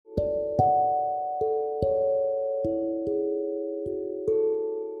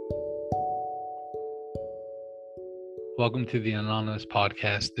Welcome to the Anonymous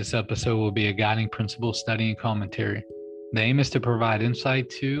podcast. This episode will be a guiding principle study and commentary. The aim is to provide insight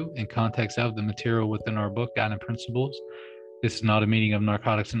to and context of the material within our book, Guiding Principles. This is not a meeting of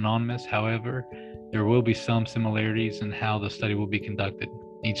Narcotics Anonymous. However, there will be some similarities in how the study will be conducted.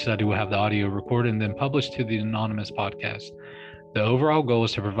 Each study will have the audio recorded and then published to the Anonymous podcast. The overall goal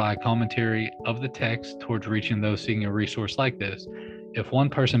is to provide commentary of the text towards reaching those seeking a resource like this. If one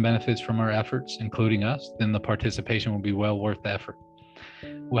person benefits from our efforts, including us, then the participation will be well worth the effort.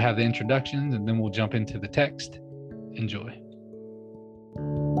 We'll have the introductions and then we'll jump into the text. Enjoy.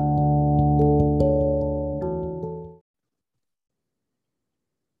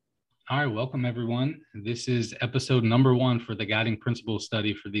 All right, welcome everyone. This is episode number 1 for the Guiding Principles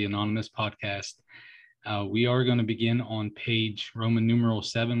study for the Anonymous podcast. We are going to begin on page Roman numeral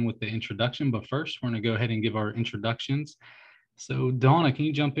 7 with the introduction, but first we're going to go ahead and give our introductions. So Donna, can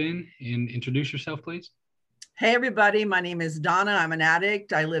you jump in and introduce yourself, please? Hey everybody, my name is Donna. I'm an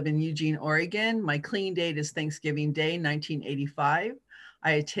addict. I live in Eugene, Oregon. My clean date is Thanksgiving Day, 1985.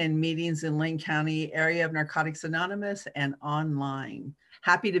 I attend meetings in Lane County area of Narcotics Anonymous and online.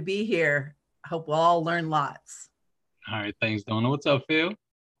 Happy to be here. Hope we'll all learn lots. All right, thanks Donna. What's up, Phil?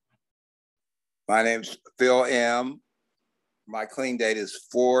 My name's Phil M. My clean date is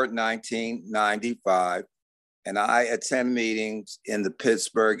 4/19/95, and I attend meetings in the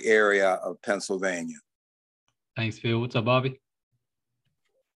Pittsburgh area of Pennsylvania. Thanks, Phil. What's up, Bobby?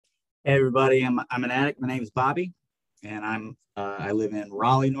 Hey everybody, I'm an addict. My name is Bobby, and I live in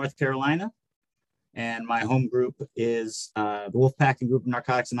Raleigh, North Carolina, and my home group is the Wolfpack Group of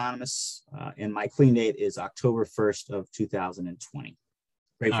Narcotics Anonymous, and my clean date is October 1st of 2020.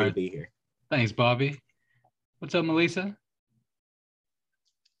 Grateful to be here. Thanks, Bobby. What's up, Melissa?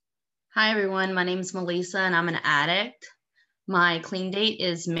 Hi, everyone. My name is Melissa, and I'm an addict. My clean date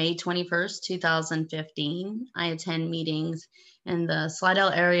is May 21st, 2015. I attend meetings in the Slidell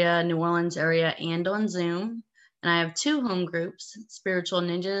area, New Orleans area, and on Zoom. And I have 2 home groups, Spiritual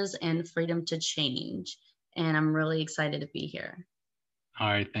Ninjas and Freedom to Change. And I'm really excited to be here. All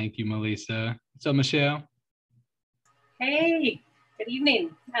right. Thank you, Melissa. What's up, Michelle? Hey. Good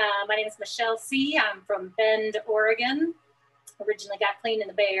evening. My name is Michelle C. I'm from Bend, Oregon. Originally got clean in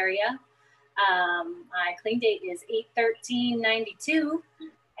the Bay Area. My clean date is 8/13/92,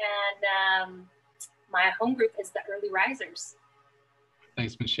 and my home group is the Early Risers.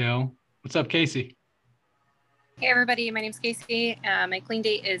 Thanks, Michelle. What's up, Casey? Hey, everybody. My name is Casey. My clean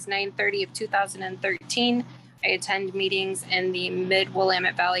date is 9/30 of 2013. I attend meetings in the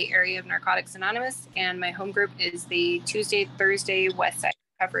Mid-Willamette Valley area of Narcotics Anonymous, and my home group is the Tuesday, Thursday West Side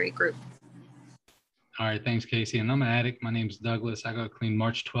Recovery Group. All right, thanks, Casey. And I'm an addict. My name is Douglas. I got clean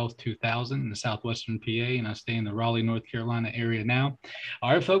March 12th, 2000 in the southwestern PA, and I stay in the Raleigh, North Carolina area now.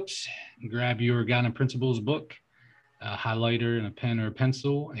 All right, folks, grab your Guiding Principles book, a highlighter and a pen or a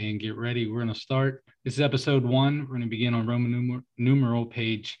pencil, and get ready. We're going to start. This is episode 1. We're going to begin on Roman numeral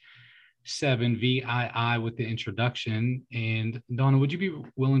page 7 VII with the introduction. And Donna, would you be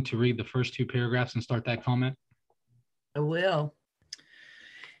willing to read the first 2 paragraphs and start that comment? I will.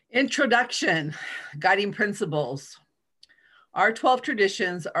 Introduction, Guiding Principles. Our 12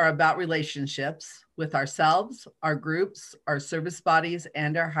 traditions are about relationships with ourselves, our groups, our service bodies,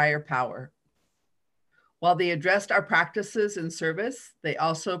 and our higher power. While they addressed our practices in service, they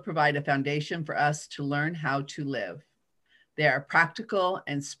also provide a foundation for us to learn how to live. They are practical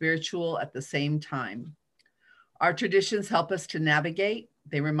and spiritual at the same time. Our traditions help us to navigate.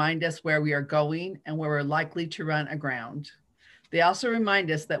 They remind us where we are going and where we're likely to run aground. They also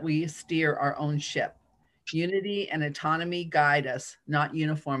remind us that we steer our own ship. Unity and autonomy guide us, not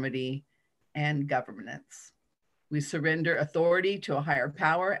uniformity and governance. We surrender authority to a higher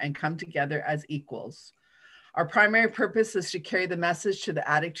power and come together as equals. Our primary purpose is to carry the message to the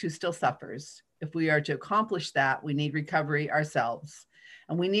addict who still suffers. If we are to accomplish that, we need recovery ourselves,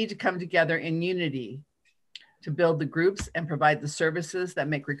 and we need to come together in unity to build the groups and provide the services that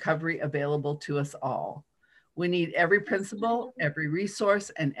make recovery available to us all. We need every principle, every resource,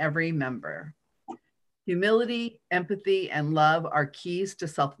 and every member. Humility, empathy, and love are keys to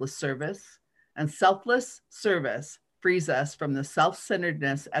selfless service, and selfless service frees us from the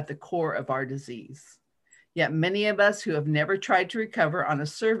self-centeredness at the core of our disease. Yet many of us who have never tried to recover on a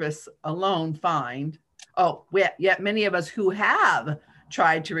service alone yet many of us who have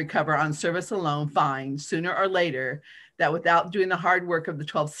tried to recover on service alone find sooner or later that without doing the hard work of the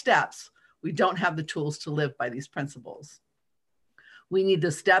 12 steps, we don't have the tools to live by these principles. We need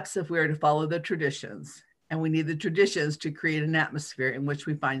the steps if we are to follow the traditions, and we need the traditions to create an atmosphere in which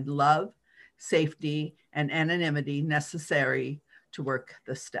we find love, safety, and anonymity necessary to work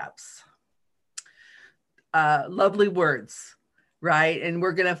the steps. lovely words, right? And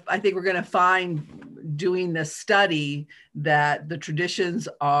I think we're gonna find doing this study that the traditions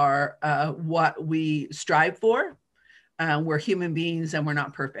are what we strive for. We're human beings and we're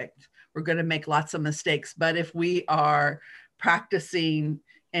not perfect. We're gonna make lots of mistakes, but if we are practicing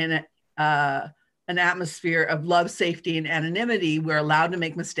in an atmosphere of love, safety, and anonymity, we're allowed to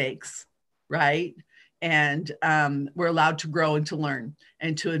make mistakes, right? And we're allowed to grow and to learn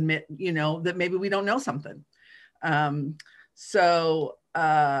and to admit, that maybe we don't know something. So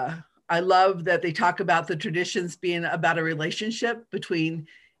I love that they talk about the traditions being about a relationship between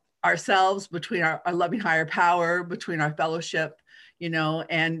ourselves, between our loving higher power, between our fellowship,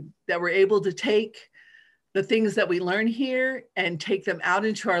 and that we're able to take the things that we learn here and take them out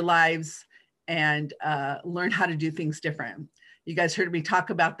into our lives and learn how to do things different. You guys heard me talk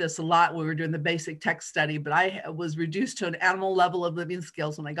about this a lot when we were doing the basic text study, but I was reduced to an animal level of living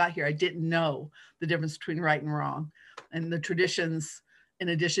skills when I got here. I didn't know the difference between right and wrong. And the traditions, in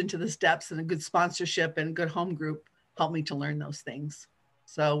addition to the steps and a good sponsorship and a good home group, helped me to learn those things.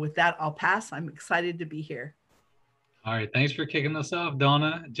 So with that, I'll pass. I'm excited to be here. All right. Thanks for kicking us off,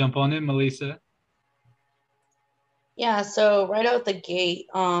 Donna. Jump on in, Melissa. Yeah, so right out the gate,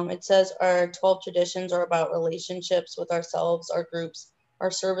 it says our 12 traditions are about relationships with ourselves, our groups,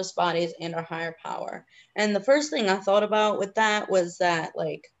 our service bodies, and our higher power. And the first thing I thought about with that was that,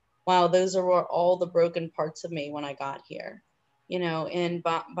 like, wow, those are all the broken parts of me when I got here, and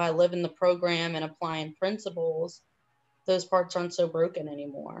by living the program and applying principles, those parts aren't so broken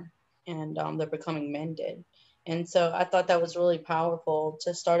anymore, and they're becoming mended. And so I thought that was really powerful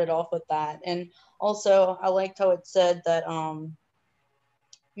to start it off with that. And also, I liked how it said that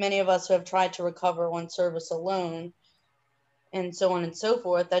many of us who have tried to recover on service alone and so on and so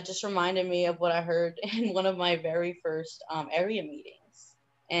forth, that just reminded me of what I heard in one of my very first area meetings.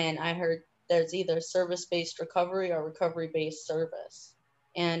 And I heard there's either service-based recovery or recovery-based service.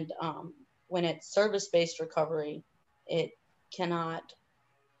 And when it's service-based recovery, it can't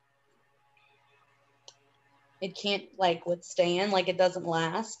withstand, it doesn't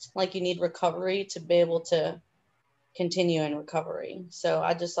last. You need recovery to be able to continue in recovery. So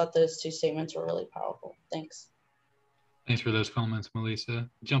I just thought those two statements were really powerful. Thanks. Thanks for those comments, Melissa.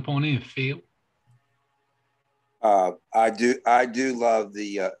 Jump on in, Phil. I do love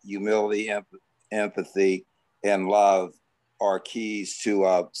the humility, empathy, and love are keys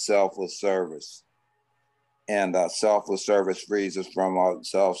to selfless service. And selfless service frees us from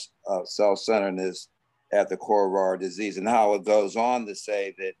self-centeredness at the core of our disease, and how it goes on to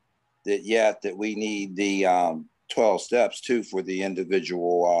say that we need the 12 steps too for the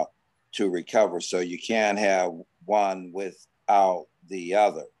individual to recover. So you can't have one without the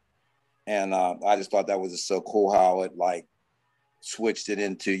other. And I just thought that was just so cool how it switched it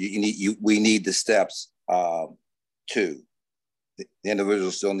into we need the steps too. The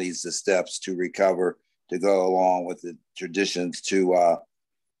individual still needs the steps to recover, to go along with the traditions to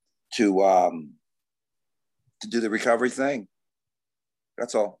do the recovery thing.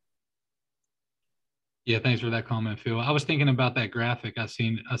 That's all. Yeah, thanks for that comment, Phil. I was thinking about that graphic I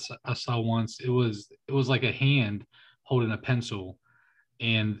saw once. It was like a hand holding a pencil,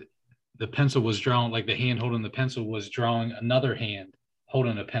 and the pencil was drawn, the hand holding the pencil was drawing another hand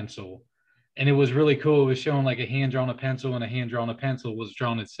holding a pencil. And it was really cool. It was showing a hand drawing a pencil, and a hand drawing a pencil was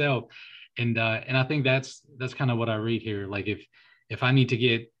drawn itself. And I think that's kind of what I read here. If I need to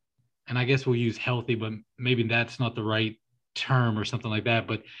get, and I guess we'll use healthy, but maybe that's not the right term or something like that.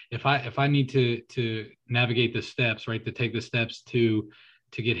 But if I need to navigate the steps, right, to take the steps to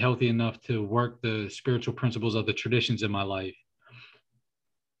get healthy enough to work the spiritual principles of the traditions in my life,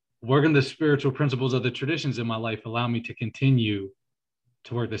 working the spiritual principles of the traditions in my life allow me to continue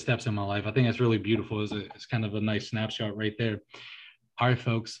to work the steps in my life. I think that's really beautiful. It's kind of a nice snapshot right there. All right,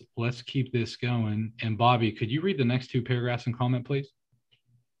 folks, let's keep this going. And Bobby, could you read the next two paragraphs and comment, please?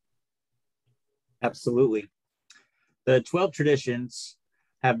 Absolutely. The 12 traditions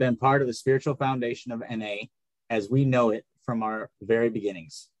have been part of the spiritual foundation of NA as we know it from our very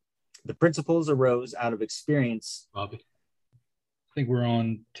beginnings. The principles arose out of experience. Bobby, I think we're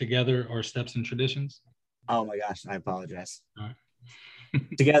on together, our steps and traditions. Oh my gosh, I apologize. All right.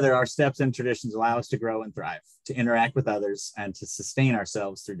 Together, our steps and traditions allow us to grow and thrive, to interact with others, and to sustain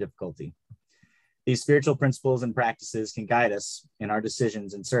ourselves through difficulty. These spiritual principles and practices can guide us in our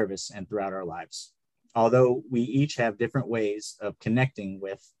decisions in service and throughout our lives. Although we each have different ways of connecting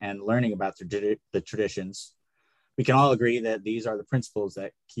with and learning about the traditions, we can all agree that these are the principles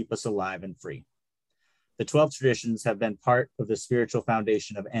that keep us alive and free. The 12 traditions have been part of the spiritual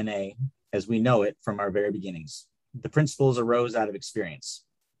foundation of NA as we know it from our very beginnings. The principles arose out of experience,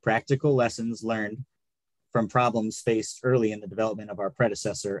 practical lessons learned from problems faced early in the development of our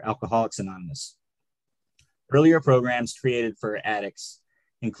predecessor, Alcoholics Anonymous. Earlier programs created for addicts,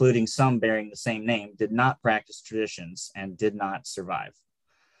 including some bearing the same name, did not practice traditions and did not survive.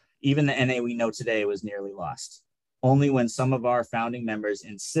 Even the NA we know today was nearly lost. Only when some of our founding members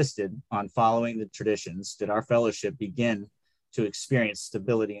insisted on following the traditions did our fellowship begin to experience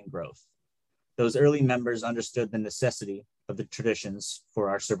stability and growth. Those early members understood the necessity of the traditions for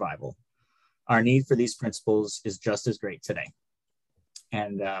our survival. Our need for these principles is just as great today.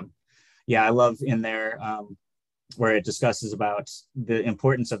 And yeah, I love in there where it discusses about the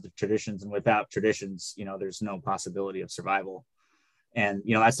importance of the traditions, and without traditions, you know, there's no possibility of survival. And,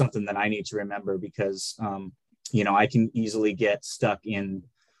 you know, that's something that I need to remember because, you know, I can easily get stuck in,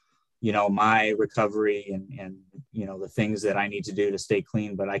 you know, my recovery and, you know, the things that I need to do to stay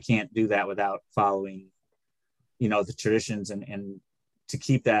clean, but I can't do that without following, you know, the traditions and to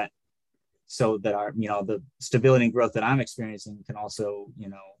keep that so that our, you know, the stability and growth that I'm experiencing can also, you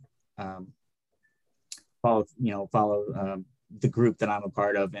know, follow the group that I'm a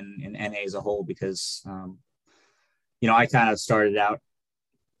part of and NA as a whole, because, you know, I kind of started out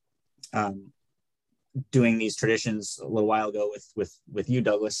doing these traditions a little while ago with you,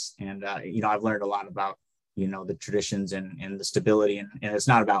 Douglas. And, you know, I've learned a lot about, you know, the traditions and the stability, and it's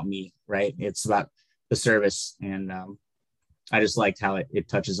not about me, right? It's about the service. And I just liked how it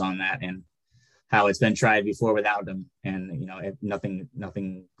touches on that and how it's been tried before without them. And, you know,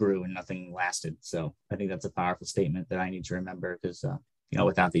 nothing grew and nothing lasted. So I think that's a powerful statement that I need to remember because, you know,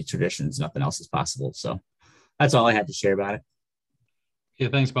 without these traditions, nothing else is possible. So that's all I had to share about it. Yeah,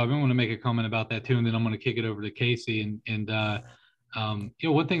 thanks, Bob. I want to make a comment about that too, and then I'm going to kick it over to Casey. And you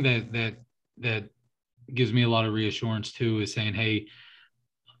know, one thing that gives me a lot of reassurance too is saying, hey,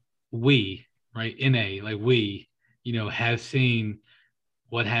 we, right, NA, like we, you know, have seen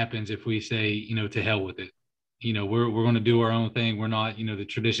what happens if we say, you know, to hell with it. You know, we're going to do our own thing. We're not, you know, the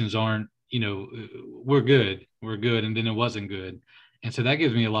traditions aren't, you know, we're good, and then it wasn't good. And so that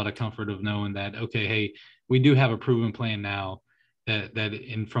gives me a lot of comfort of knowing that, okay, hey, we do have a proven plan now that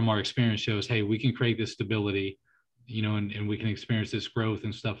and from our experience shows, hey, we can create this stability, you know, and we can experience this growth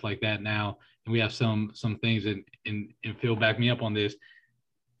and stuff like that now. And we have some things and Phil, back me up on this.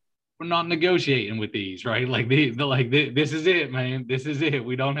 We're not negotiating with these, right? Like this is it, man. This is it.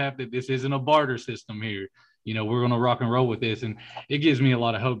 We don't have to, this isn't a barter system here. You know, we're going to rock and roll with this. And it gives me a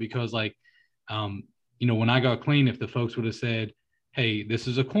lot of hope because like, you know, when I got clean, if the folks would have said, hey, this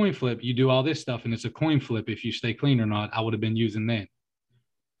is a coin flip, you do all this stuff and it's a coin flip if you stay clean or not, I would have been using that,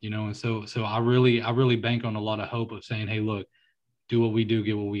 you know. And so I really bank on a lot of hope of saying, hey, look, do what we do,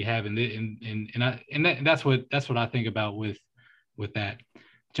 get what we have. And that's what I think about with that.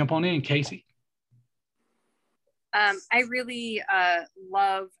 Jump on in, Casey. I really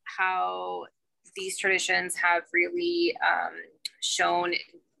love how these traditions have really shown,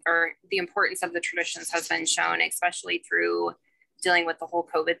 or the importance of the traditions has been shown, especially through dealing with the whole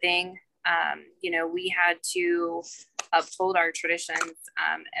COVID thing. You know, we had to uphold our traditions,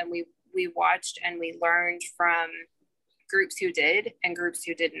 and we watched and we learned from groups who did and groups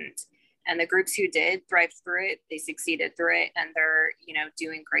who didn't. And the groups who did thrived through it, they succeeded through it, and they're, you know,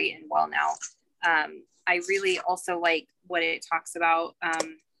 doing great and well now. I really also like what it talks about,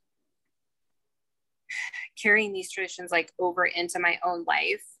 carrying these traditions like over into my own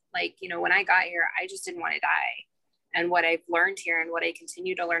life. Like, you know, when I got here, I just didn't want to die. And what I've learned here and what I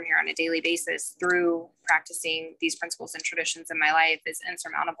continue to learn here on a daily basis through practicing these principles and traditions in my life is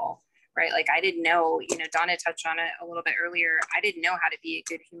insurmountable, right? Like I didn't know, you know, Donna touched on it a little bit earlier. I didn't know how to be a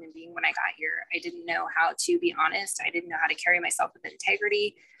good human being when I got here. I didn't know how to be honest. I didn't know how to carry myself with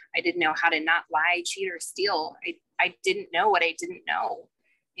integrity. I didn't know how to not lie, cheat, or steal. I didn't know what I didn't know.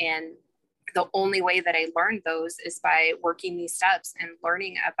 And the only way that I learned those is by working these steps and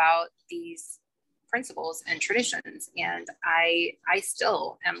learning about these principles and traditions. And I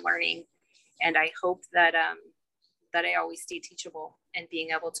still am learning, and I hope that that I always stay teachable and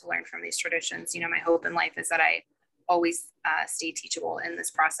being able to learn from these traditions. You know, my hope in life is that I always stay teachable in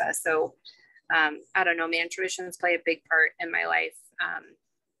this process. So I don't know, man, traditions play a big part in my life,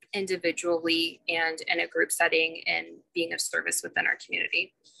 individually and in a group setting, and being of service within our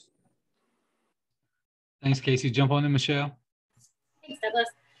community. Thanks, Casey. Jump on in, Michelle. Thanks, Douglas.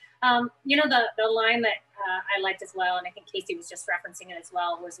 You know, the line that I liked as well, and I think Casey was just referencing it as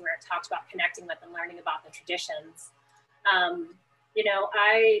well, was where it talked about connecting with and learning about the traditions. You know,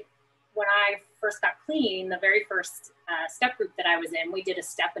 when I first got clean, the very first step group that I was in, we did a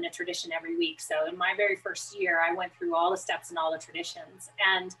step and a tradition every week. So in my very first year, I went through all the steps and all the traditions.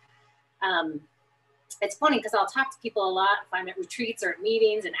 And it's funny because I'll talk to people a lot if I'm at retreats or at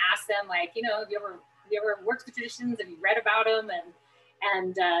meetings and ask them, like, you know, have you ever you ever worked with traditions? Have you read about them?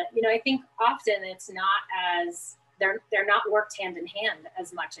 And you know, I think often it's not as, they're not worked hand in hand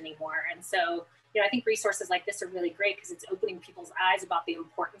as much anymore. And so, you know, I think resources like this are really great because it's opening people's eyes about the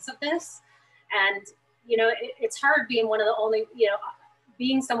importance of this. And, you know, it's hard being one of the only, you know,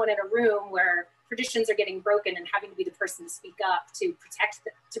 being someone in a room where traditions are getting broken and having to be the person to speak up to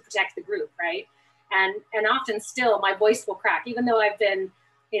protect the group, right? And often still my voice will crack, even though I've been,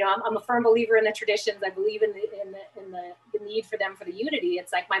 you know, I'm a firm believer in the traditions. I believe in the need for them, for the unity.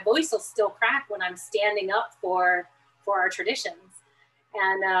 It's like my voice will still crack when I'm standing up for our traditions.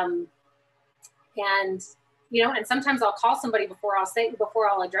 And you know, and sometimes I'll call somebody before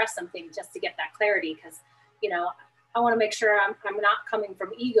I'll address something just to get that clarity. Cause, you know, I want to make sure I'm not coming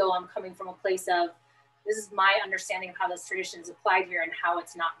from ego. I'm coming from a place of, this is my understanding of how this tradition is applied here and how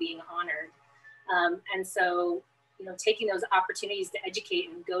it's not being honored. And so, you know, taking those opportunities to educate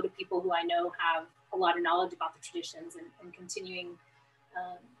and go to people who I know have a lot of knowledge about the traditions and continuing,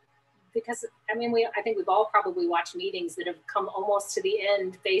 because I mean, I think we've all probably watched meetings that have come almost to the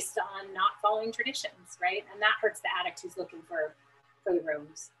end based on not following traditions, right? And that hurts the addict who's looking for the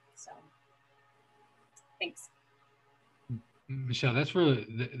rooms. So, thanks. Michelle, that's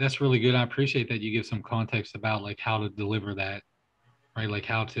really good. I appreciate that you give some context about like how to deliver that, right? Like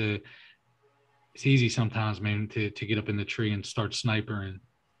how to, it's easy sometimes, man, to get up in the tree and start snipering,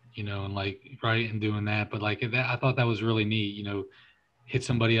 you know, and like, right, and doing that. But like that, I thought that was really neat, you know, hit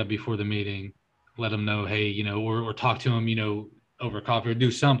somebody up before the meeting, let them know, hey, you know, or talk to them, you know, over coffee or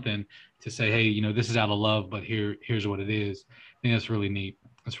do something to say, hey, you know, this is out of love, but here's what it is. I think that's really neat.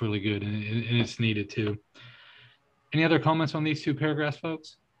 That's really good. And it's needed too. Any other comments on these two paragraphs,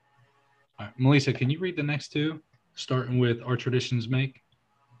 folks? All right, Melissa, can you read the next two, starting with our traditions make?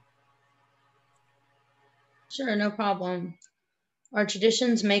 Sure, no problem. Our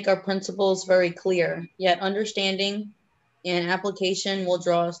traditions make our principles very clear, yet understanding and application will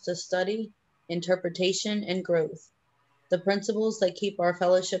draw us to study, interpretation, and growth. The principles that keep our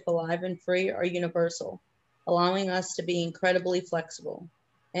fellowship alive and free are universal, allowing us to be incredibly flexible,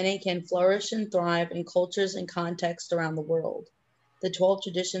 and it can flourish and thrive in cultures and contexts around the world. The 12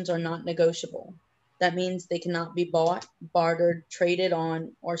 traditions are not negotiable. That means they cannot be bought, bartered, traded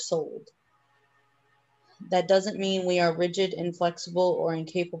on, or sold. That doesn't mean we are rigid, inflexible, or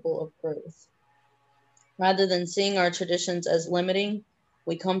incapable of growth. Rather than seeing our traditions as limiting,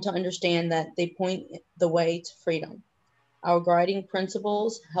 we come to understand that they point the way to freedom. Our guiding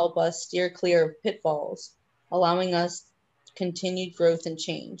principles help us steer clear of pitfalls, allowing us continued growth and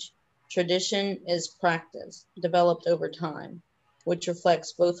change. Tradition is practice, developed over time, which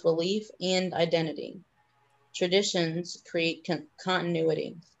reflects both relief and identity. Traditions create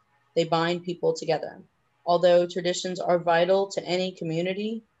continuity. They bind people together. Although traditions are vital to any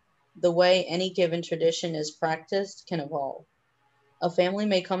community, the way any given tradition is practiced can evolve. A family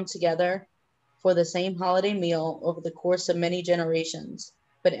may come together for the same holiday meal over the course of many generations,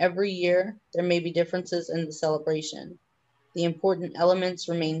 but every year there may be differences in the celebration. The important elements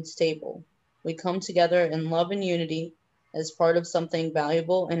remain stable. We come together in love and unity as part of something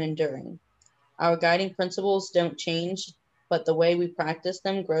valuable and enduring. Our guiding principles don't change, but the way we practice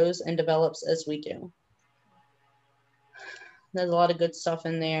them grows and develops as we do. There's a lot of good stuff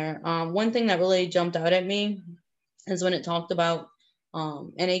in there. One thing that really jumped out at me is when it talked about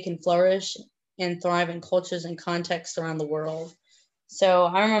NA can flourish and thrive in cultures and contexts around the world. So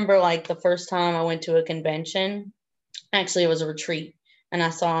I remember like the first time I went to a convention, actually it was a retreat, and I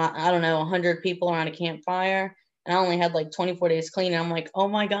saw, I don't know, 100 people around a campfire, and I only had like 24 days clean. And I'm like, oh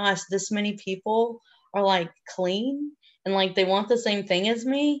my gosh, this many people are like clean and like they want the same thing as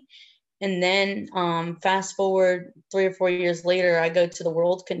me. And then fast forward 3 or 4 years later, I go to the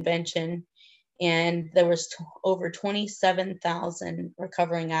World Convention, and there was over 27,000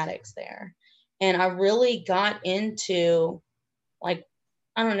 recovering addicts there. And I really got into like,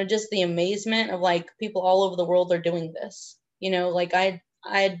 I don't know, just the amazement of like people all over the world are doing this. You know, like I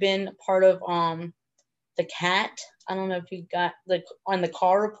had been part of the CAT. I don't know if you got on the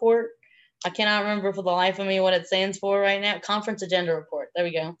CAR report. I cannot remember for the life of me what it stands for right now. Conference Agenda Report. There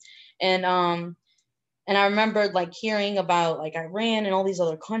we go. And I remembered like hearing about like Iran and all these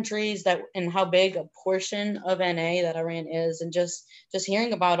other countries and how big a portion of NA that Iran is, and just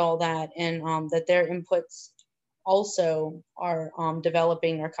hearing about all that, and that their inputs also are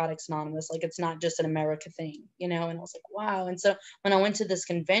developing Narcotics Anonymous. Like it's not just an America thing, you know. And I was like, wow. And so when I went to this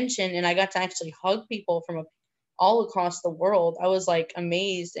convention and I got to actually hug people from all across the world, I was like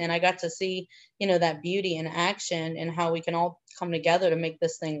amazed, and I got to see, you know, that beauty in action and how we can all come together to make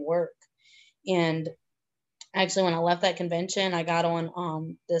this thing work. And Actually, when I left that convention, I got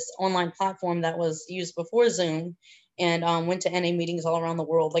on this online platform that was used before Zoom, and went to NA meetings all around the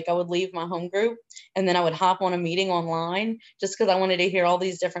world. Like, I would leave my home group and then I would hop on a meeting online just because I wanted to hear all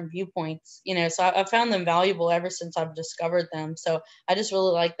these different viewpoints, you know. So I found them valuable ever since I've discovered them. So I just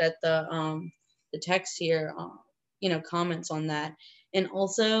really like that the text here, you know, comments on that. And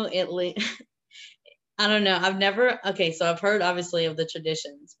also I don't know. Okay, so I've heard obviously of the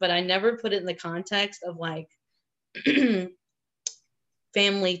traditions, but I never put it in the context of like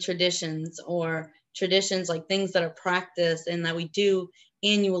family traditions or traditions, like things that are practiced and that we do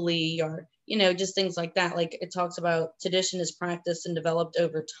annually, or, you know, just things like that. Like it talks about tradition is practiced and developed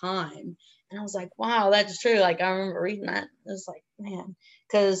over time. And I was like, wow, that's true. Like I remember reading that. It was like, man,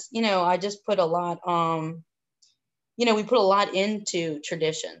 because, you know, I just put a lot, you know, we put a lot into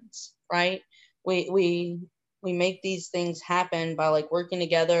traditions, right? We make these things happen by like working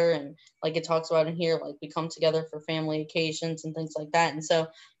together, and like it talks about in here, like we come together for family occasions and things like that. And so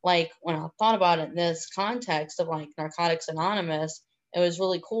like when I thought about it in this context of like Narcotics Anonymous, it was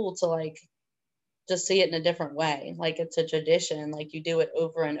really cool to like just see it in a different way. Like it's a tradition, like you do it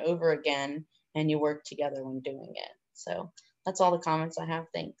over and over again and you work together when doing it. So that's all the comments I have.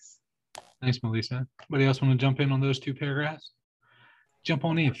 Thanks. Thanks, Melissa. Anybody else want to jump in on those two paragraphs? Jump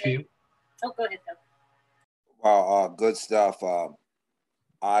on in, Phil. Oh, go ahead, Phil. Well, good stuff.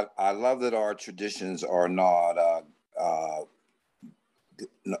 I love that our traditions are not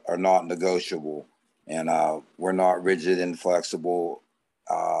negotiable, and we're not rigid and flexible,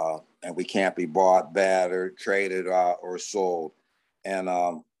 and we can't be bought, battered, traded, or sold. And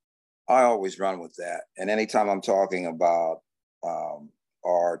I always run with that. And anytime I'm talking about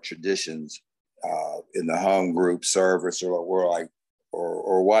our traditions in the home group service, or we're like,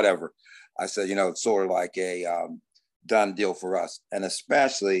 or whatever, I said, you know, it's sort of like a done deal for us, and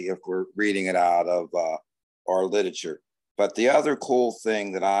especially if we're reading it out of our literature. But the other cool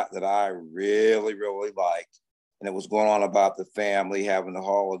thing that I really, really liked, and it was going on about the family having the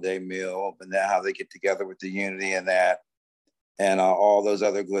holiday meal, and then how they get together with the unity and that, and all those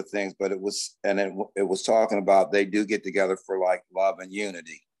other good things. But it was talking about they do get together for like love and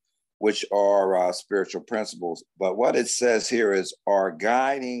unity, which are spiritual principles. But what it says here is our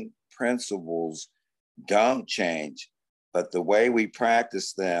guiding principles don't change, but the way we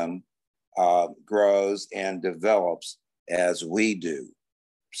practice them grows and develops as we do.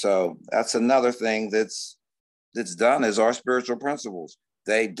 So that's another thing that's done, is our spiritual principles.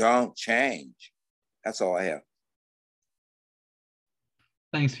 They don't change. That's all I have.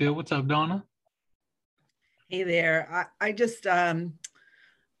 Thanks, Phil. What's up, Donna? Hey there. I just, I'm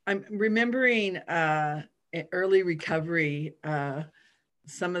remembering in early recovery,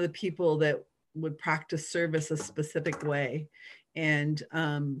 some of the people that would practice service a specific way, and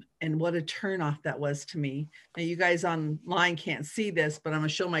what a turnoff that was to me. Now you guys online can't see this, but I'm gonna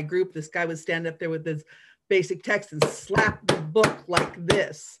show my group. This guy would stand up there with his basic text and slap the book like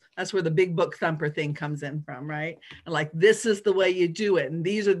this. That's where the big book thumper thing comes in from, right? And like, this is the way you do it, and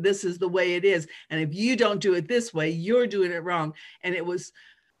this is the way it is, and if you don't do it this way, you're doing it wrong. And it was,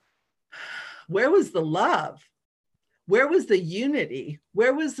 where was the love? Where was the unity?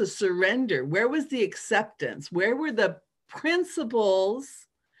 Where was the surrender? Where was the acceptance? Where were the principles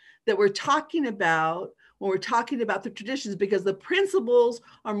that we're talking about when we're talking about the traditions? Because the principles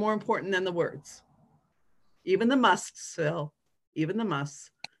are more important than the words. Even the musts, Phil, even the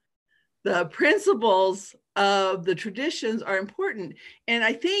musts. The principles of the traditions are important. And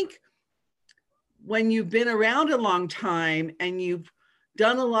I think when you've been around a long time and you've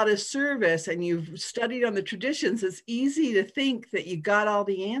done a lot of service and you've studied on the traditions, it's easy to think that you got all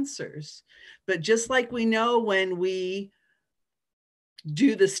the answers. But just like we know, when we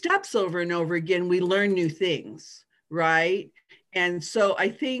do the steps over and over again, we learn new things, right? And so I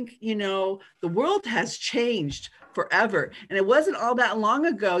think, you know, the world has changed forever. And it wasn't all that long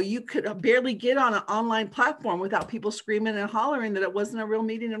ago, you could barely get on an online platform without people screaming and hollering that it wasn't a real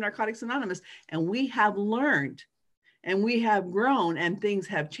meeting of Narcotics Anonymous. And we have learned, and we have grown, and things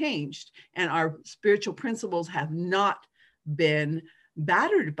have changed, and our spiritual principles have not been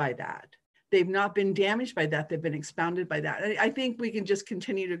battered by that. They've not been damaged by that. They've been expounded by that. I think we can just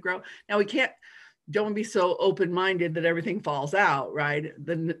continue to grow. Now don't be so open-minded that everything falls out, right?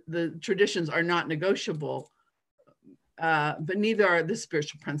 The traditions are not negotiable, but neither are the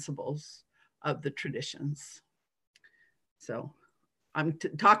spiritual principles of the traditions. So I'm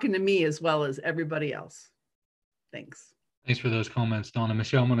talking to me as well as everybody else. Thanks. Thanks for those comments, Donna.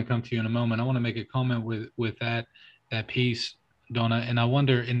 Michelle, I'm going to come to you in a moment. I want to make a comment with that piece, Donna, and I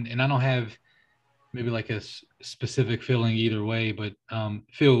wonder, and I don't have maybe like a specific feeling either way, but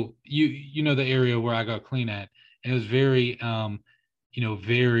Phil, you know the area where I got clean at, and it was very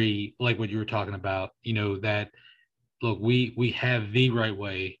very like what you were talking about, that look, we have the right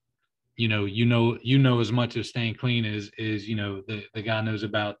way. You know as much of staying clean as the guy knows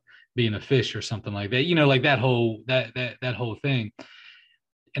about being a fish or something like that. Like that whole thing.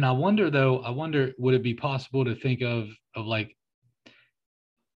 And I wonder, would it be possible to think of like,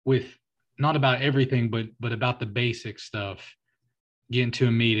 with not about everything, but about the basic stuff, getting to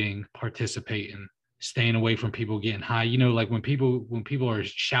a meeting, participating, staying away from people getting high, like when people are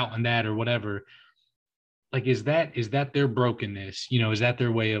shouting that or whatever, like, is that their brokenness? Is that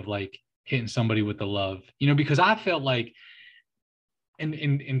their way of like hitting somebody with the love? Because I felt like,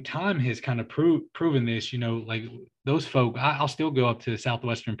 and time has kind of proven this, like those folk, I'll still go up to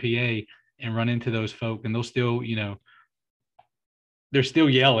Southwestern PA and run into those folk, and they'll still, they're still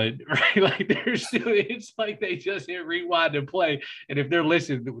yelling, right? Like it's like they just hit rewind and play. And if they're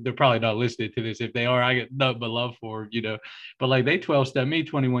listening, they're probably not listening to this. If they are, I get nothing but love for them, But like they 12-stepped me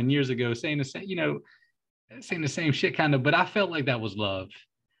 21 years ago, saying the same, shit kind of, but I felt like that was love.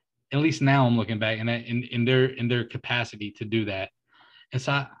 At least now I'm looking back, and in their capacity to do that. And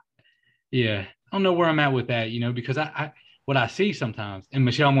so I don't know where I'm at with that, because I what I see sometimes, and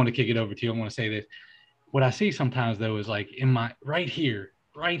Michelle, I want to kick it over to you. I want to say this. What I see sometimes though is like in my right here,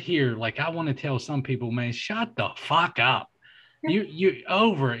 like I want to tell some people, man, shut the fuck up. You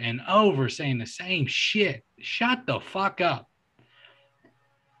over and over saying the same shit. Shut the fuck up.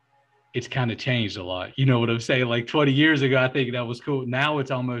 It's kind of changed a lot. You know what I'm saying? Like 20 years ago, I think that was cool. Now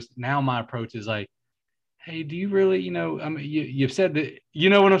my approach is like, hey, do you really, I mean, you've said that, you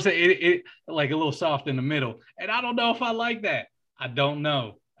know what I'm saying? It like a little soft in the middle. And I don't know if I like that. I don't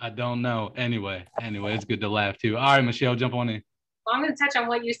know. Anyway, it's good to laugh too. All right, Michelle, jump on in. Well, I'm going to touch on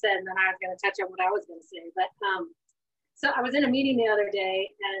what you said, and then I was going to touch on what I was going to say. But so I was in a meeting the other day,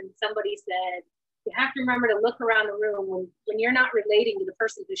 and somebody said, you have to remember to look around the room when you're not relating to the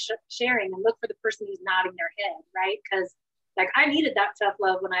person who's sharing, and look for the person who's nodding their head, right? Because like I needed that tough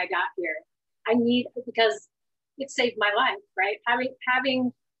love when I got here. Because it saved my life, right?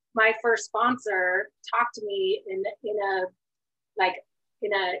 Having my first sponsor talk to me in a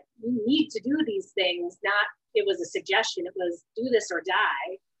you need to do these things, not it was a suggestion, it was do this or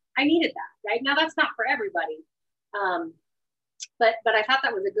die. I needed that, right? Now that's not for everybody. But I thought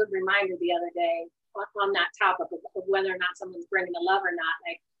that was a good reminder the other day on that topic of whether or not someone's bringing the love or not.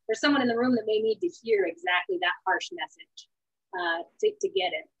 Like there's someone in the room that may need to hear exactly that harsh message to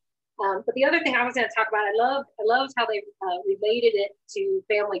get it. But the other thing I was going to talk about, I loved how they related it to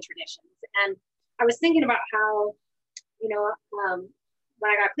family traditions. And I was thinking about how, when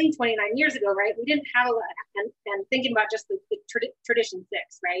I got clean 29 years ago, right, we didn't have a lot, and thinking about just the tradition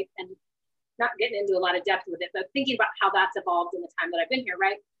 6, right, and not getting into a lot of depth with it, but thinking about how that's evolved in the time that I've been here,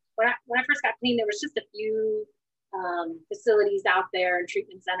 right. When I first got clean, there was just a few facilities out there and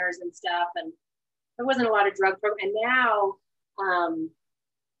treatment centers and stuff, and there wasn't a lot of drug program. And now,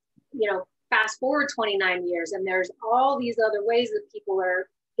 fast forward 29 years, and there's all these other ways that people are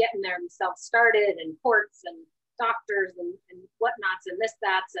getting themselves started, and courts and doctors and whatnots and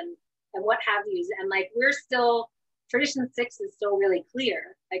that's and what have yous. And like we're still, tradition 6 is still really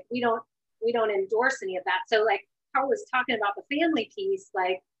clear. Like we don't endorse any of that. So like I was talking about the family piece,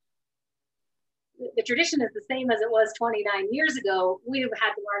 like the tradition is the same as it was 29 years ago. We've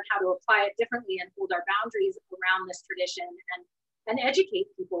had to learn how to apply it differently and hold our boundaries around this tradition and educate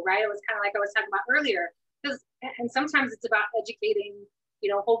people, right? It was kind of like I was talking about earlier, and sometimes it's about educating,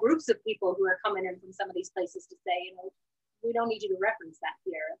 whole groups of people who are coming in from some of these places to say, we don't need you to reference that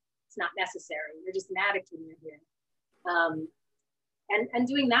here. It's not necessary. You're just an addict when you're here. And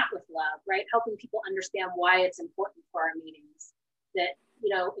doing that with love, right? Helping people understand why it's important for our meetings. That,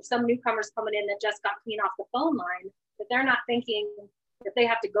 if some newcomer's coming in that just got clean off the phone line, that they're not thinking that they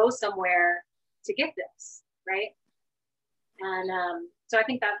have to go somewhere to get this, right? And so I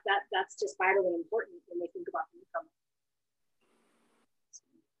think that's just vitally important when we think about the newcomer.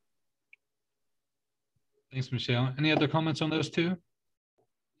 Thanks, Michelle. Any other comments on those two?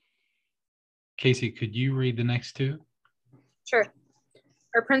 Casey, could you read the next two? Sure.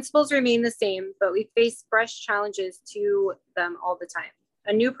 Our principles remain the same, but we face fresh challenges to them all the time.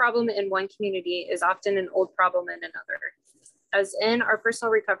 A new problem in one community is often an old problem in another. As in our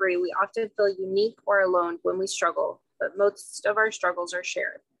personal recovery, we often feel unique or alone when we struggle, but most of our struggles are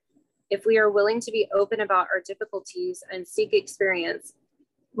shared. If we are willing to be open about our difficulties and seek experience,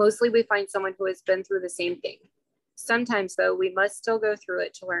 mostly we find someone who has been through the same thing. Sometimes though, we must still go through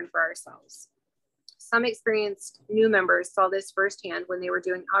it to learn for ourselves. Some experienced new members saw this firsthand when they were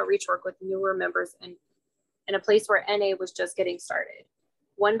doing outreach work with newer members in a place where NA was just getting started.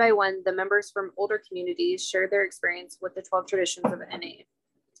 One by one, the members from older communities shared their experience with the 12 traditions of NA.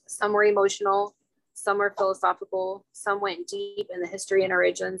 Some were emotional, some were philosophical, some went deep in the history and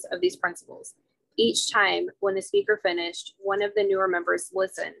origins of these principles. Each time when the speaker finished, one of the newer members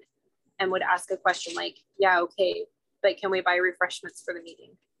listened and would ask a question like, yeah, okay, but can we buy refreshments for the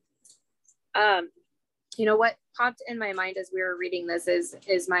meeting? You know, what popped in my mind as we were reading this is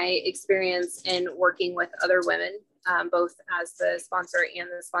my experience in working with other women, both as the sponsor and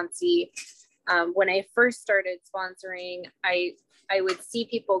the sponsee. When I first started sponsoring, I would see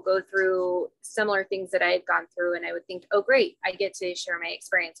people go through similar things that I had gone through, and I would think, oh, great, I get to share my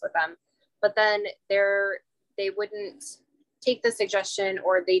experience with them. But then they wouldn't take the suggestion,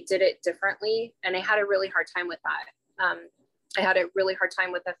 or they did it differently. And I had a really hard time with that. I had a really hard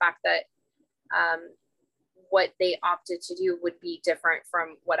time with the fact that what they opted to do would be different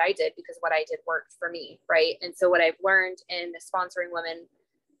from what I did, because what I did worked for me, right? And so what I've learned in sponsoring women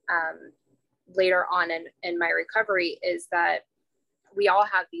later on in my recovery is that we all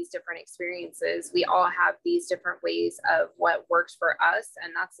have these different experiences. We all have these different ways of what works for us.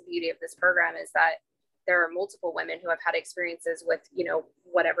 And that's the beauty of this program, is that there are multiple women who have had experiences with, you know,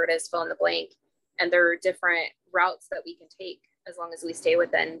 whatever it is, fill in the blank. And there are different routes that we can take as long as we stay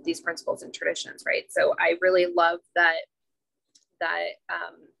within these principles and traditions, right? So I really love that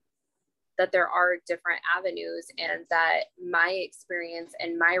there are different avenues, and that my experience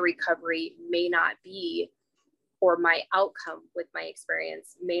and my recovery may not be, or my outcome with my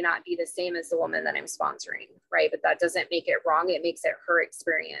experience may not be the same as the woman that I'm sponsoring, right? But that doesn't make it wrong. It makes it her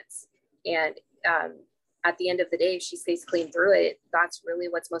experience. And at the end of the day, if she stays clean through it, that's really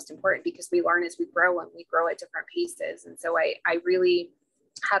what's most important, because we learn as we grow, and we grow at different paces. And so I really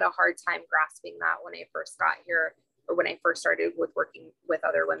had a hard time grasping that when I first got here, or when I first started with working with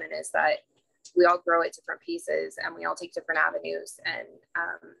other women, is that we all grow at different paces, and we all take different avenues. And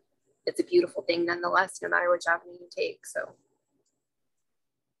it's a beautiful thing nonetheless, no matter which avenue you take. So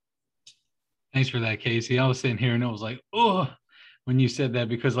thanks for that, Casey. I was sitting here and it was like, oh, when you said that,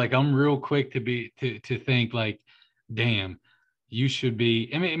 because like I'm real quick to think like, damn, you should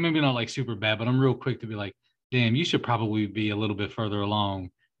be, I mean, maybe not like super bad, but I'm real quick to be like, damn, you should probably be a little bit further along.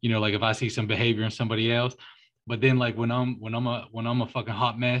 You know, like if I see some behavior in somebody else. But then like when I'm a fucking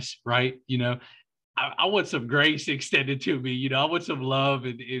hot mess, right? You know, I want some grace extended to me. You know, I want some love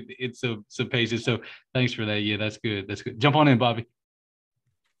and some patience. So thanks for that. Yeah, that's good. That's good. Jump on in, Bobby.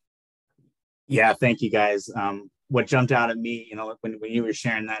 Yeah, thank you guys. What jumped out at me, you know, when you were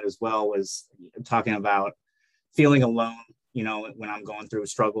sharing that as well, was talking about feeling alone, you know, when I'm going through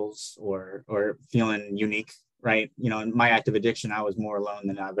struggles or feeling unique, right? You know, in my active addiction, I was more alone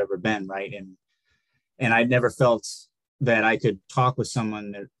than I've ever been, right? And I never felt that I could talk with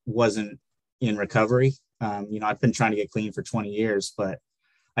someone that wasn't in recovery. You know, I've been trying to get clean for 20 years, but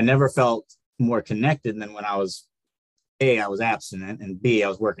I never felt more connected than when I was abstinent, and B, I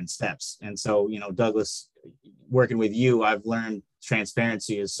was working steps. And so, you know, Douglas, working with you, I've learned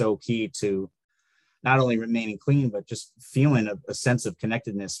transparency is so key to not only remaining clean, but just feeling a sense of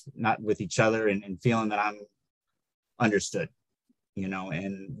connectedness, not with each other, and feeling that I'm understood, you know,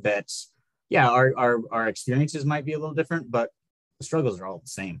 and that's, yeah, our experiences might be a little different, but the struggles are all the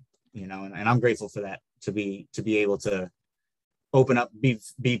same, you know, and I'm grateful for that, to be able to open up,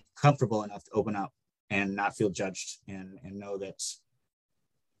 be comfortable enough to open up and not feel judged, and know that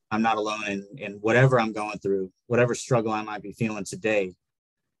I'm not alone in whatever I'm going through, whatever struggle I might be feeling today.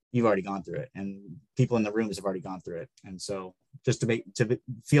 You've already gone through it, and people in the rooms have already gone through it. And so just to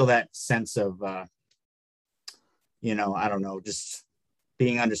feel that sense of, you know, I don't know, just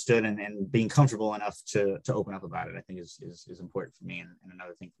being understood and being comfortable enough to open up about it, I think is important for me, and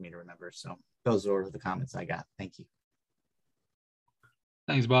another thing for me to remember. So those are the comments I got. Thank you.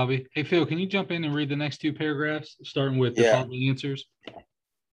 Thanks, Bobby. Hey, Phil, can you jump in and read the next two paragraphs, starting with the following answers?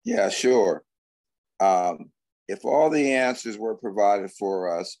 Yeah, sure. If all the answers were provided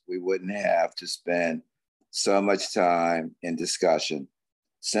for us, we wouldn't have to spend so much time in discussion.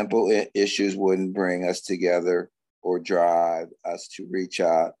 Simple issues wouldn't bring us together or drive us to reach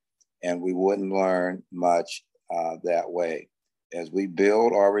out, and we wouldn't learn much that way. As we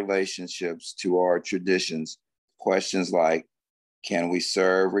build our relationships to our traditions, questions like, can we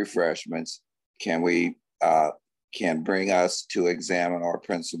serve refreshments? Can bring us to examine our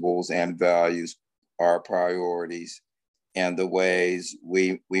principles and values, our priorities, and the ways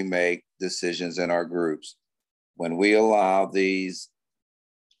we make decisions in our groups. When we allow these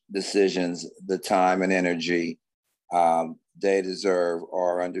decisions the time and energy they deserve,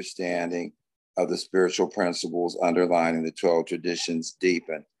 our understanding of the spiritual principles underlining the 12 traditions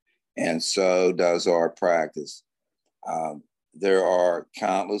deepen, and so does our practice. There are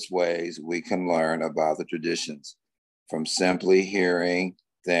countless ways we can learn about the traditions, from simply hearing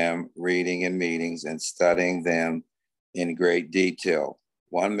them, reading in meetings, and studying them in great detail.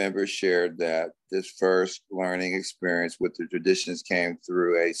 One member shared that this first learning experience with the traditions came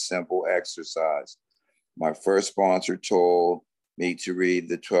through a simple exercise. My first sponsor told me to read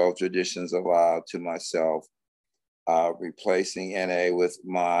the 12 traditions aloud to myself, replacing NA with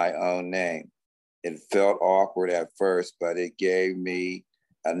my own name. It felt awkward at first, but it gave me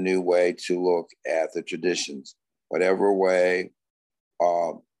a new way to look at the traditions. Whatever way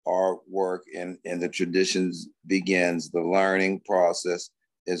our work in the traditions begins, the learning process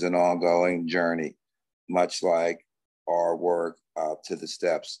is an ongoing journey, much like our work to the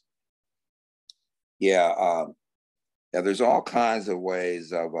steps. Yeah, there's all kinds of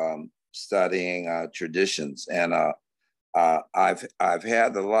ways of studying traditions, and I've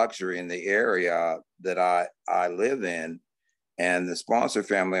had the luxury in the area that I live in, and the sponsor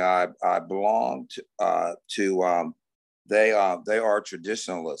family I belong to. They are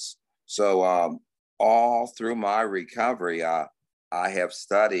traditionalists. So all through my recovery, I have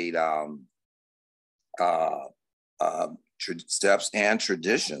studied steps and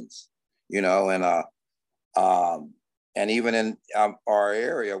traditions, you know, and even in our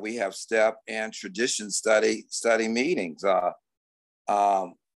area, we have step and tradition study meetings, and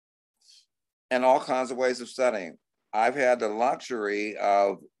all kinds of ways of studying. I've had the luxury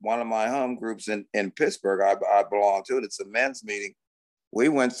of one of my home groups in Pittsburgh. I belong to it. It's a men's meeting. We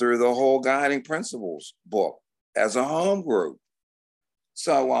went through the whole Guiding Principles book as a home group.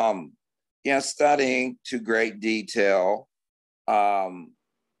 So, studying to great detail, learning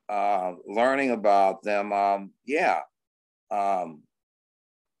about them.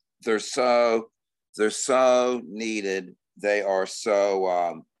 They're so needed. They are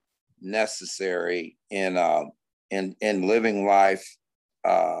so necessary in living life,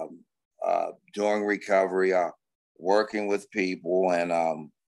 doing recovery, working with people, and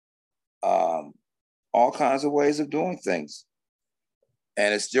all kinds of ways of doing things.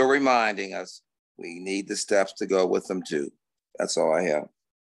 And it's still reminding us we need the steps to go with them too. That's all I have.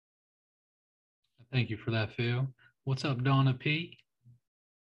 Thank you for that, Phil. What's up, Donna P?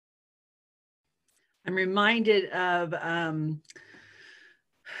 I'm reminded of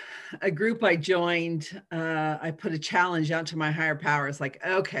a group I joined. I put a challenge out to my higher powers, like,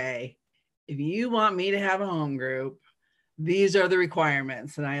 okay, if you want me to have a home group, these are the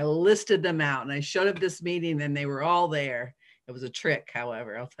requirements. And I listed them out, and I showed up this meeting and they were all there. It was a trick,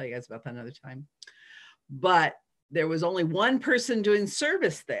 however. I'll tell you guys about that another time. But there was only one person doing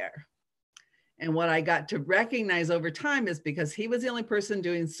service there. And what I got to recognize over time is because he was the only person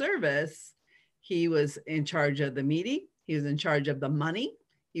doing service, he was in charge of the meeting. He was in charge of the money.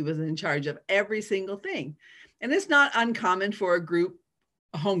 He was in charge of every single thing. And it's not uncommon for a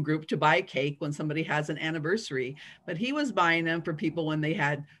home group to buy a cake when somebody has an anniversary, but he was buying them for people when they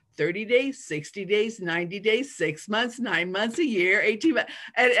had 30 days, 60 days, 90 days, 6 months, 9 months, a year, 18 months.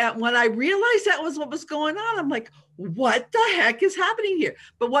 And when I realized that was what was going on, I'm like, what the heck is happening here?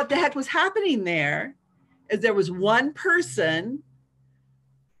 But what the heck was happening there is there was one person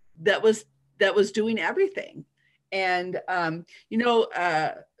that was doing everything. And, one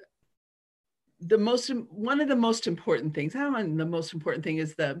of the most important things, the most important thing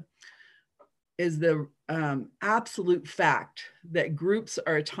is the absolute fact that groups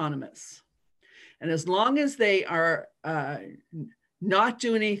are autonomous. And as long as they are not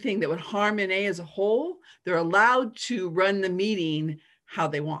doing anything that would harm NA as a whole, they're allowed to run the meeting how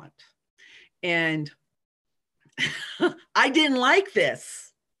they want. And I didn't like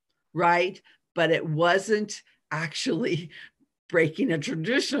this, right? But it wasn't actually breaking a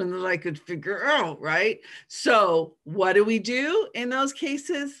tradition that I could figure out, right? So what do we do in those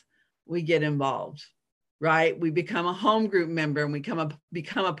cases? We get involved, right? We become a home group member and we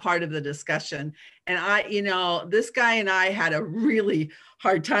become a part of the discussion. And this guy and I had a really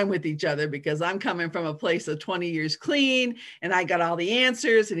hard time with each other because I'm coming from a place of 20 years clean and I got all the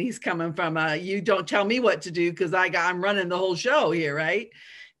answers, and he's coming from you don't tell me what to do because I'm running the whole show here, right?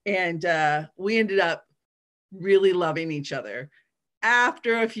 And we ended up really loving each other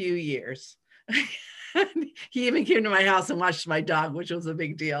after a few years. He even came to my house and watched my dog, which was a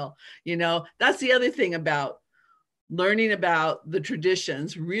big deal. That's the other thing about learning about the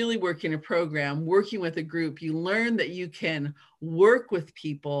traditions, really working a program, working with a group. You learn that you can work with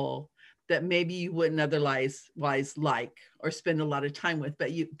people that maybe you wouldn't otherwise like or spend a lot of time with,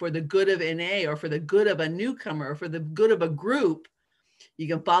 but for the good of NA or for the good of a newcomer or for the good of a group, You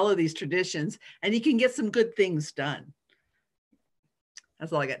can follow these traditions and you can get some good things done.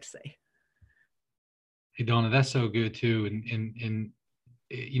 That's all I got to say. Hey, Donna, that's so good too. And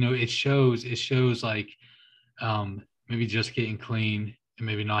you know, it shows like maybe just getting clean and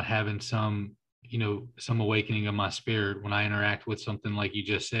maybe not having some, you know, some awakening of my spirit when I interact with something like you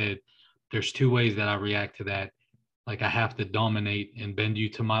just said. There's two ways that I react to that. Like I have to dominate and bend you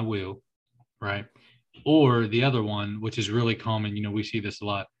to my will, right? Or the other one, which is really common, you know, we see this a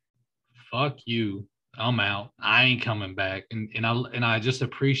lot. Fuck you, I'm out. I ain't coming back. And I just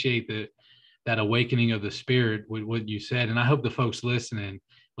appreciate that awakening of the spirit with what you said. And I hope the folks listening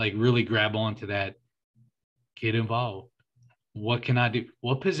like really grab onto that. Get involved. What can I do?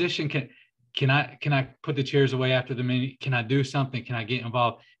 What position can I put the chairs away after the meeting? Can I do something? Can I get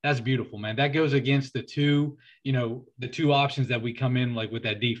involved? That's beautiful, man. That goes against the two, you know, the two options that we come in like with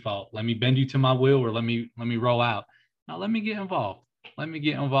that default. Let me bend you to my will, or let me roll out. Now let me get involved. Let me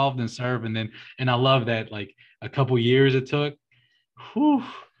get involved and serve. And I love that, like a couple years it took. Whew.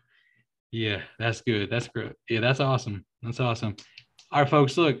 Yeah, that's good. That's good. Yeah, that's awesome. That's awesome. All right,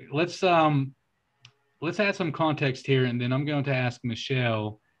 folks, look, let's add some context here, and then I'm going to ask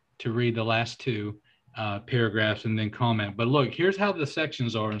Michelle to read the last two paragraphs and then comment. But look, here's how the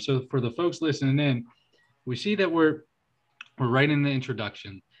sections are. And so for the folks listening in, we see that we're right in the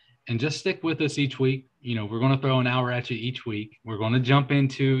introduction, and just stick with us each week. You know, we're going to throw an hour at you each week. We're going to jump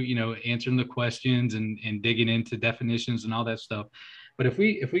into, you know, answering the questions and digging into definitions and all that stuff. But if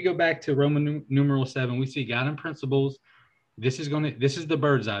we go back to Roman numeral 7, we see guiding principles. This is the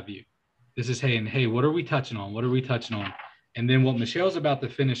bird's eye view. This is, hey, what are we touching on? What are we touching on? And then what Michelle's about to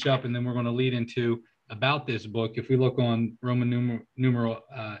finish up, and then we're going to lead into about this book. If we look on Roman numeral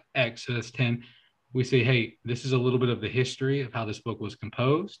X, so that's 10, we say, hey, this is a little bit of the history of how this book was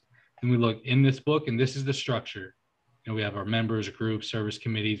composed. And we look in this book, and this is the structure. You know, we have our members, groups, service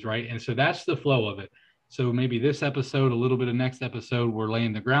committees, right? And so that's the flow of it. So maybe this episode, a little bit of next episode, we're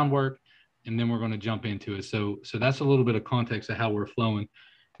laying the groundwork, and then we're going to jump into it. So that's a little bit of context of how we're flowing.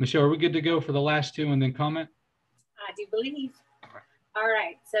 Michelle, are we good to go for the last two and then comment? I do believe. All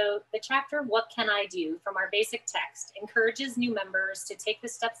right. So the chapter, What Can I Do, from our basic text encourages new members to take the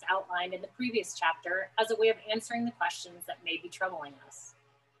steps outlined in the previous chapter as a way of answering the questions that may be troubling us.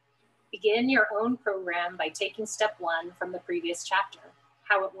 Begin your own program by taking step 1 from the previous chapter,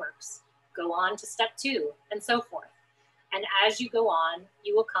 how it works. Go on to step 2, and so forth. And as you go on,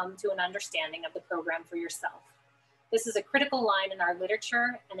 you will come to an understanding of the program for yourself. This is a critical line in our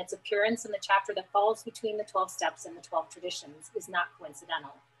literature, and its appearance in the chapter that falls between the 12 steps and the 12 traditions is not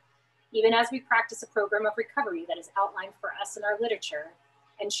coincidental. Even as we practice a program of recovery that is outlined for us in our literature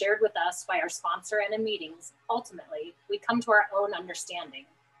and shared with us by our sponsor and in meetings, ultimately, we come to our own understanding.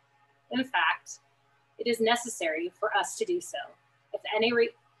 In fact, it is necessary for us to do so. If any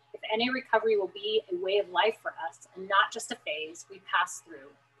recovery will be a way of life for us and not just a phase we pass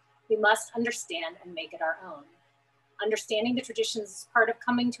through, we must understand and make it our own. Understanding the traditions is part of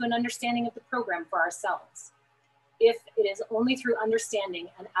coming to an understanding of the program for ourselves. If it is only through understanding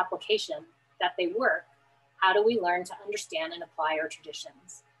and application that they work, how do we learn to understand and apply our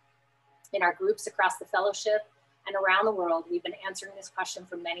traditions? In our groups across the fellowship and around the world, we've been answering this question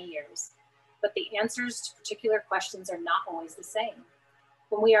for many years, but the answers to particular questions are not always the same.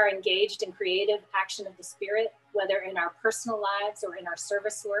 When we are engaged in creative action of the Spirit, whether in our personal lives or in our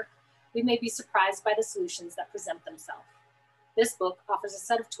service work, we may be surprised by the solutions that present themselves. This book offers a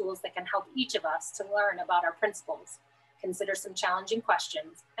set of tools that can help each of us to learn about our principles, consider some challenging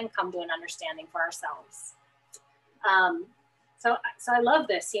questions, and come to an understanding for ourselves. So I love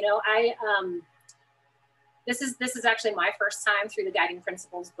this. You know, this is actually my first time through the Guiding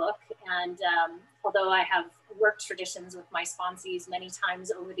Principles book, and although I have worked traditions with my sponsees many times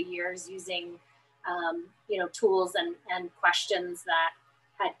over the years using you know, tools and questions that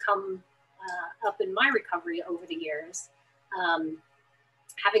had come up in my recovery over the years.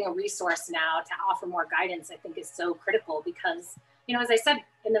 Having a resource now to offer more guidance, I think, is so critical because, you know, as I said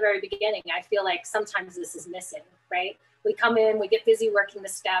in the very beginning, I feel like sometimes this is missing, right? We come in, we get busy working the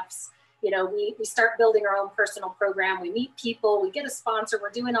steps, you know, we start building our own personal program, we meet people, we get a sponsor,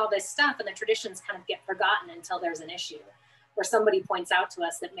 we're doing all this stuff, and the traditions kind of get forgotten until there's an issue where somebody points out to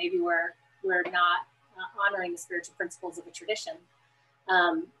us that maybe we're not honoring the spiritual principles of a tradition.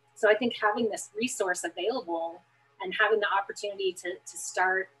 So I think having this resource available and having the opportunity to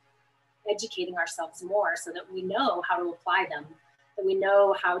start educating ourselves more so that we know how to apply them, that we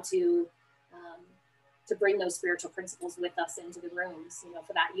know how to bring those spiritual principles with us into the rooms, you know,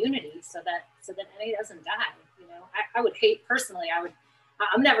 for that unity, so that any doesn't die. You know, I would hate personally.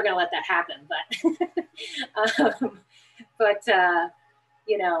 I'm never going to let that happen, but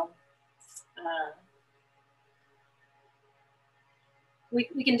you know,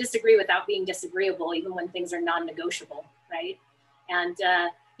 we can disagree without being disagreeable, even when things are non-negotiable, right? And,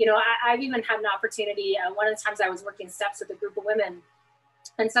 you know, I've even had an opportunity, one of the times I was working steps with a group of women,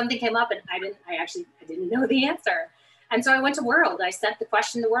 and something came up and I didn't know the answer. And so I went to World, I sent the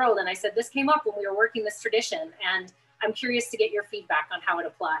question to World, and I said, this came up when we were working this tradition, and I'm curious to get your feedback on how it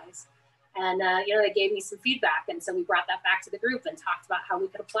applies. And, you know, they gave me some feedback. And so we brought that back to the group and talked about how we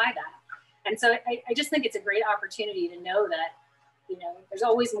could apply that. And so I just think it's a great opportunity to know that, you know, there's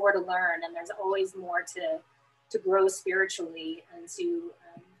always more to learn, and there's always more to grow spiritually, and to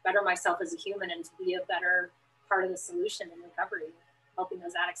better myself as a human, and to be a better part of the solution in recovery, helping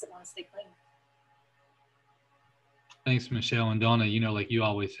those addicts that want to stay clean. Thanks, Michelle. And Donna, you know, like you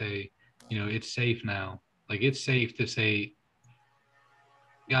always say, you know, it's safe now. Like, it's safe to say,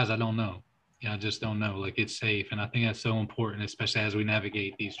 guys, I don't know. Yeah, I just don't know. Like, it's safe. And I think that's so important, especially as we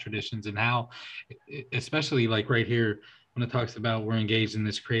navigate these traditions, and how, especially like right here, when it talks about we're engaged in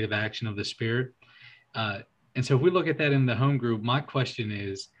this creative action of the spirit. And so if we look at that in the home group, my question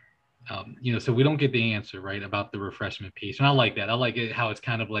is, you know, so we don't get the answer, right, about the refreshment piece. And I like that. I like it how it's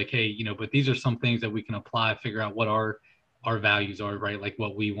kind of like, hey, you know, but these are some things that we can apply, figure out what our values are, right? Like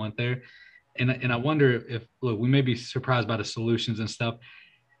what we want there. And I wonder if, look, we may be surprised by the solutions and stuff.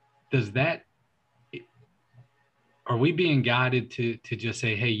 Are we being guided to just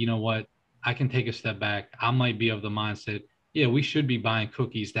say, hey, you know what, I can take a step back. I might be of the mindset, yeah, we should be buying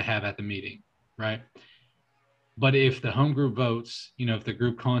cookies to have at the meeting, right? But if the home group votes, you know, if the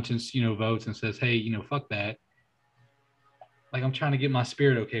group conscience, you know, votes and says, hey, you know, fuck that, like, I'm trying to get my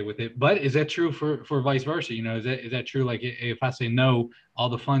spirit okay with it. But is that true for vice versa? You know, is that true? Like, if I say no, all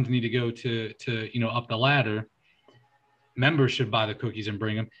the funds need to go to you know, up the ladder, members should buy the cookies and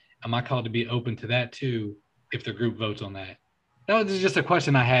bring them. Am I called to be open to that too, if the group votes on that? That was just a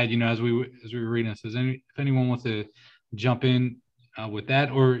question I had, you know, as we were reading this. If anyone wants to jump in with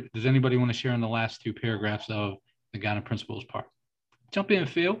that, or does anybody want to share in the last two paragraphs of the guiding principles part? Jump in,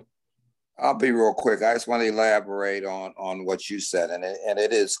 Phil. I'll be real quick. I just want to elaborate on what you said, and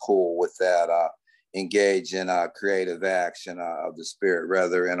it is cool with that. Engage in creative action of the spirit,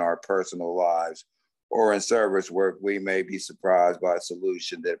 whether in our personal lives or in service work. We may be surprised by a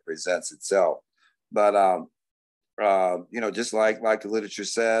solution that presents itself, but you know, just like the literature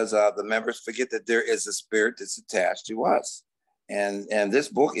says, the members forget that there is a spirit that's attached to us, and this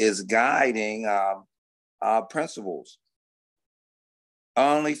book is guiding principles.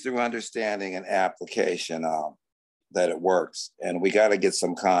 Only through understanding and application that it works, and we got to get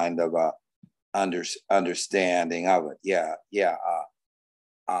some kind of understanding of it. Yeah.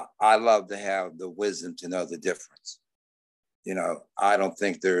 I love to have the wisdom to know the difference. You know, I don't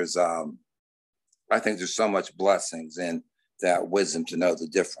think there's. I think there's so much blessings in that wisdom to know the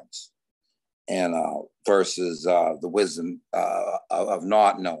difference, and versus the wisdom of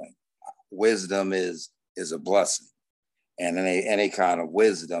not knowing. Wisdom is a blessing. And any kind of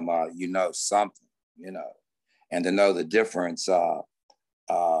wisdom, you know something, you know, and to know the difference,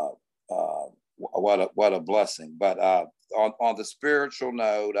 what a blessing. But on the spiritual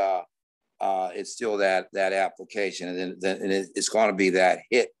note, it's still that application, and it's going to be that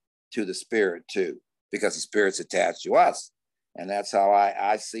hit to the spirit too, because the spirit's attached to us, and that's how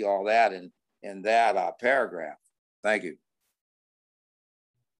I see all that in that paragraph. Thank you.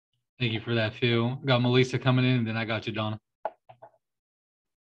 Thank you for that, Phil. Got Melissa coming in, and then I got you, Donna.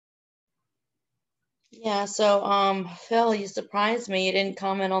 Yeah, so Phil, you surprised me. You didn't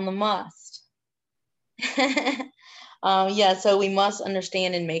comment on the must. Yeah, so we must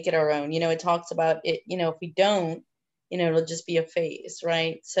understand and make it our own. You know, it talks about it, you know, if we don't, you know, it'll just be a phase,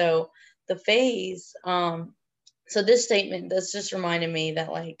 right? So the phase, so this statement, that's just reminded me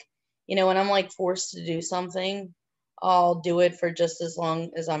that, like, you know, when I'm like forced to do something, I'll do it for just as long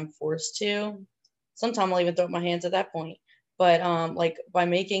as I'm forced to. Sometimes I'll even throw up my hands at that point. But like, by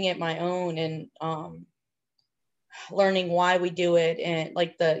making it my own, and learning why we do it, and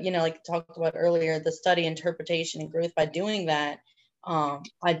like you know, like talked about earlier, the study, interpretation, and growth, by doing that,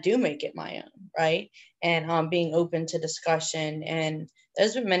 I do make it my own, right? And being open to discussion. And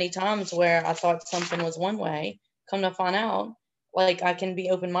there's been many times where I thought something was one way, come to find out, like, I can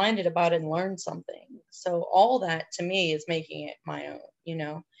be open-minded about it and learn something. So all that to me is making it my own, you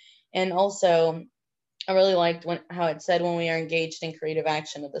know. And also, I really liked how it said, when we are engaged in creative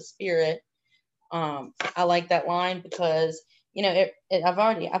action of the spirit. I like that line because, you know,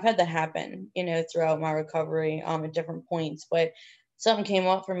 I've had that happen, you know, throughout my recovery at different points. But something came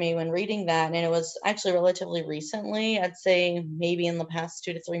up for me when reading that, and it was actually relatively recently. I'd say maybe in the past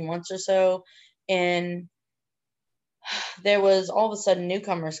 2 to 3 months or so. And there was all of a sudden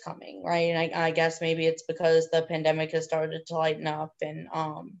newcomers coming, right? And I guess maybe it's because the pandemic has started to lighten up, and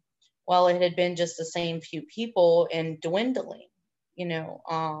well, it had been just the same few people and dwindling,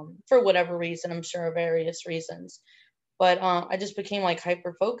 for whatever reason, I'm sure various reasons. But I just became like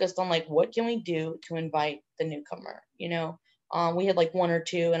hyper focused on like, what can we do to invite the newcomer? We had like one or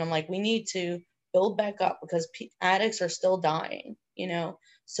two, and I'm like, we need to build back up because addicts are still dying,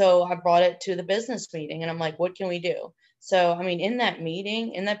 So I brought it to the business meeting, and I'm like, what can we do? So, I mean, in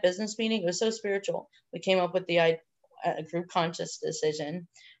that business meeting, it was so spiritual. We came up with the group conscious decision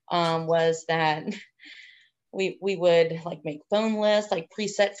was that we would like make phone lists, like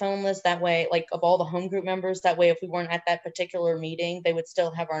preset phone lists, that way, like of all the home group members, that way if we weren't at that particular meeting, they would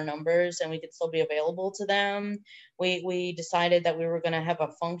still have our numbers and we could still be available to them. We decided that we were going to have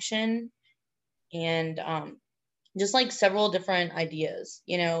a function, and just like several different ideas,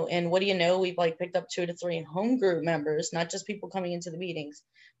 and what do you know, we've like picked up 2 to 3 home group members, not just people coming into the meetings,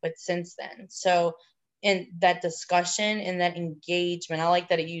 but since then. So in that discussion and that engagement, I like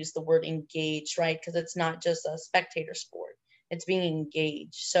that it used the word engage, right? Because it's not just a spectator sport, it's being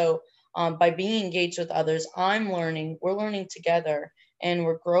engaged. So by being engaged with others, we're learning together, and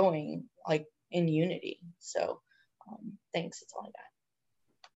we're growing like in unity. So thanks, that's all I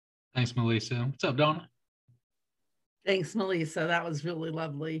got. Thanks, Melissa. What's up, Donna? Thanks, Melissa. That was really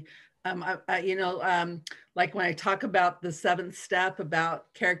lovely. Like when I talk about the 7th step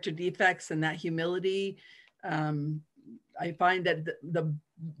about character defects and that humility, I find that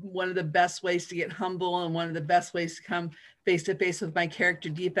one of the best ways to get humble and one of the best ways to come face to face with my character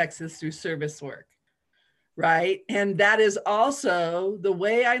defects is through service work, right? And that is also the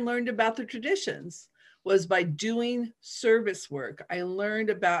way I learned about the traditions, was by doing service work. I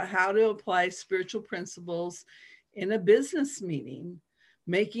learned about how to apply spiritual principles in a business meeting,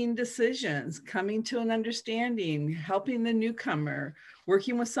 making decisions, coming to an understanding, helping the newcomer,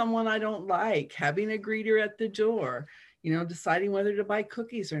 working with someone I don't like, having a greeter at the door, deciding whether to buy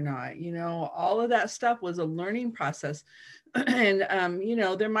cookies or not. All of that stuff was a learning process. And,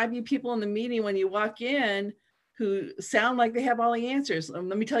 there might be people in the meeting when you walk in who sound like they have all the answers. Let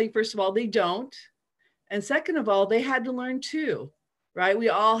me tell you, first of all, they don't. And second of all, they had to learn too. Right? We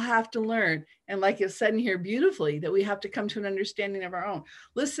all have to learn. And like it's said in here beautifully, that we have to come to an understanding of our own.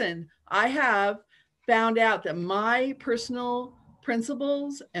 Listen, I have found out that my personal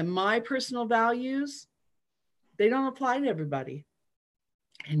principles and my personal values, they don't apply to everybody.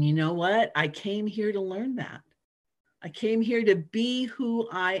 And you know what? I came here to learn that. I came here to be who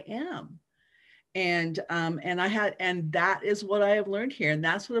I am. And that is what I have learned here. And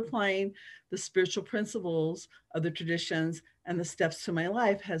that's what applying the spiritual principles of the traditions and the steps to my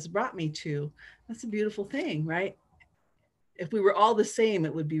life has brought me to. That's a beautiful thing, right? If we were all the same,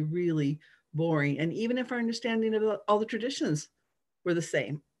 it would be really boring. And even if our understanding of all the traditions were the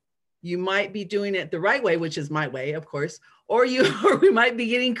same, you might be doing it the right way, which is my way, of course, or we might be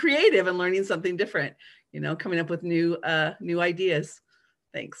getting creative and learning something different, coming up with new ideas.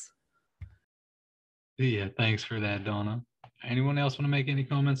 Thanks. Yeah, thanks for that, Donna. Anyone else want to make any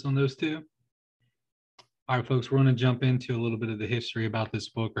comments on those two? All right, folks, we're going to jump into a little bit of the history about this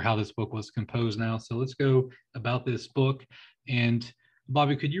book, or how this book was composed now. So let's go about this book. And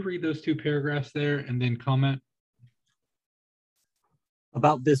Bobby, could you read those 2 paragraphs there and then comment?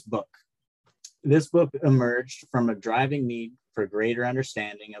 About this book. This book emerged from a driving need for greater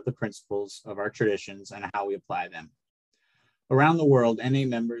understanding of the principles of our traditions and how we apply them. Around the world, NA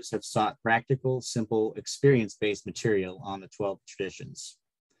members have sought practical, simple, experience-based material on the 12 traditions.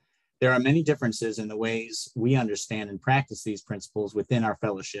 There are many differences in the ways we understand and practice these principles within our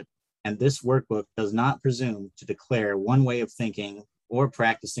fellowship, and this workbook does not presume to declare one way of thinking or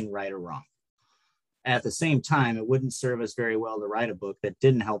practicing right or wrong. At the same time, it wouldn't serve us very well to write a book that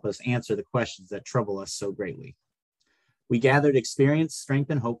didn't help us answer the questions that trouble us so greatly. We gathered experience, strength,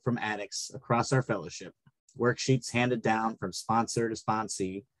 and hope from addicts across our fellowship, worksheets handed down from sponsor to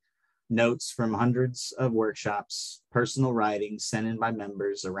sponsee, notes from hundreds of workshops, personal writings sent in by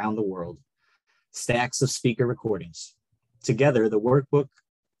members around the world, stacks of speaker recordings. Together, the work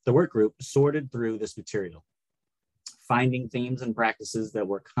group sorted through this material, finding themes and practices that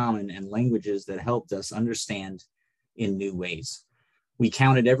were common and languages that helped us understand in new ways. We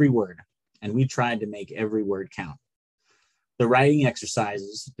counted every word, and we tried to make every word count. The writing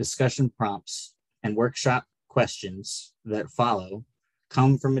exercises, discussion prompts, and workshop questions that follow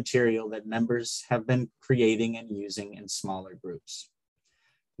come from material that members have been creating and using in smaller groups.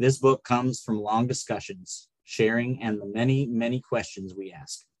 This book comes from long discussions, sharing, and the many, many questions we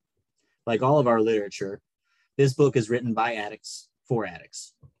ask. Like all of our literature, this book is written by addicts for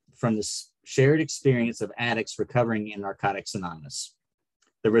addicts. From the shared experience of addicts recovering in Narcotics Anonymous.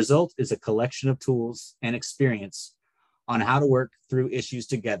 The result is a collection of tools and experience on how to work through issues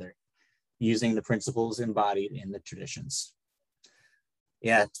together using the principles embodied in the traditions.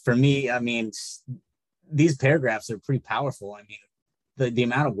 Yeah, for me, I mean, these paragraphs are pretty powerful. I mean, the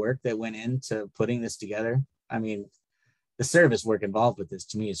amount of work that went into putting this together, I mean, the service work involved with this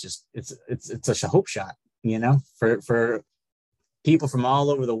to me is just, it's a hope shot, you know, for people from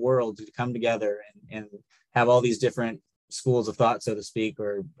all over the world to come together and have all these different schools of thought, so to speak,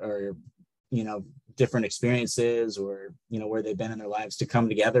 or you know, different experiences, or, you know, where they've been in their lives, to come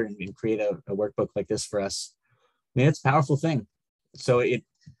together and create a workbook like this for us. I mean, it's a powerful thing. So it,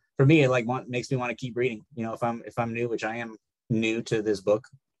 for me, it like makes me want to keep reading. You know, if I'm new, which I am new to this book,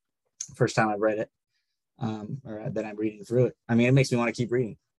 first time I've read it, or that I'm reading through it. I mean, it makes me want to keep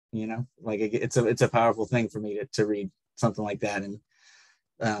reading. You know, like it's a powerful thing for me to read something like that, and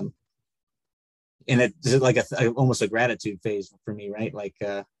it's like almost a gratitude phase for me, right? Like,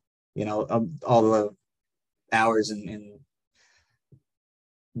 you know, all the hours and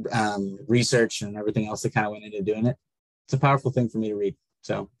research and everything else that kind of went into doing it. It's a powerful thing for me to read.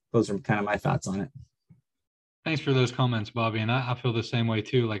 So those are kind of my thoughts on it. Thanks for those comments, Bobby. And I feel the same way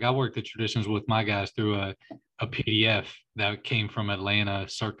too. Like, I worked the traditions with my guys through a PDF that came from Atlanta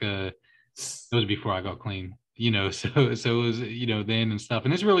circa, it was before I got clean, you know, so it was, you know, then and stuff.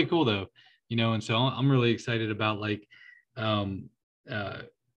 And it's really cool though, you know, and so I'm really excited about like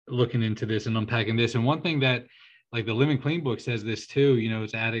looking into this and unpacking this. And one thing that, like, the Living Clean book says this too, you know,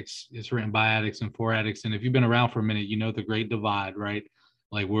 it's written by addicts and for addicts. And if you've been around for a minute, you know, the great divide, right?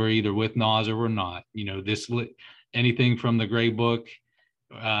 Like, we're either with NAS or we're not, you know, anything from the gray book,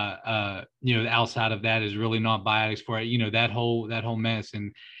 you know, outside of that is really not by addicts for, you know, that whole mess.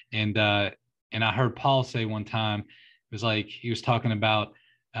 And I heard Paul say one time, it was like, he was talking about,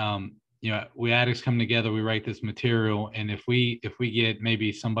 you know, we addicts come together, we write this material. And if we get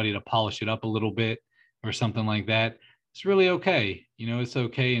maybe somebody to polish it up a little bit or something like that, it's really okay. You know, it's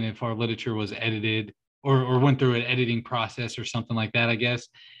okay. And if our literature was edited or went through an editing process or something like that, I guess,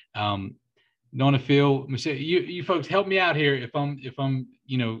 don't want to feel, Michelle, you folks help me out here if I'm,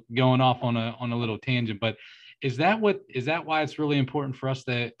 you know, going off on a little tangent, but is that why it's really important for us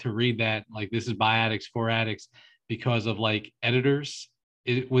to read that, like, this is by addicts for addicts, because of like editors?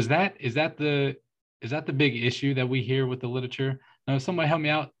 Is that the big issue that we hear with the literature? Now, somebody help me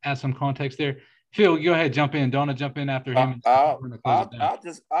out, add some context there. Phil, go ahead, jump in. Donna, jump in after him. I'll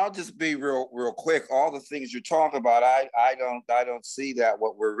just be real quick. All the things you're talking about, I don't see that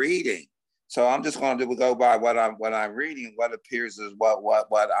what we're reading. So I'm just going to go by what I'm reading. What appears is what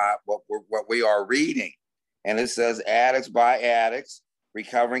we are reading, and it says addicts by addicts,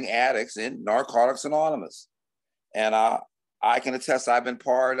 recovering addicts in Narcotics Anonymous, and I can attest I've been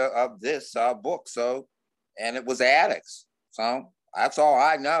part of this book. So, and it was addicts. So that's all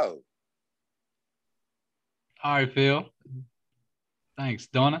I know. All right, Phil. Thanks.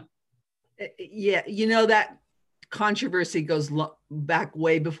 Donna? Yeah, you know, that controversy goes back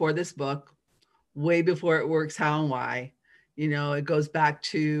way before this book, way before It Works How and Why. You know, it goes back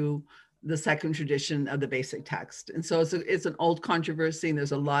to the second tradition of the basic text. And so it's an old controversy, and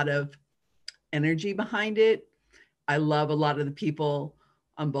there's a lot of energy behind it. I love a lot of the people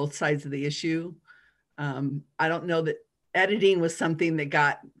on both sides of the issue. I don't know that editing was something that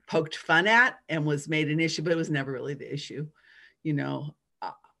got poked fun at and was made an issue, but it was never really the issue. You know,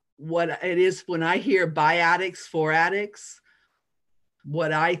 what it is, when I hear by addicts for addicts,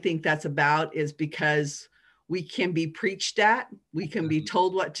 what I think that's about is because we can be preached at, we can be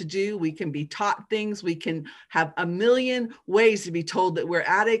told what to do, we can be taught things, we can have a million ways to be told that we're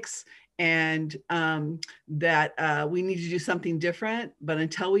addicts and that we need to do something different. But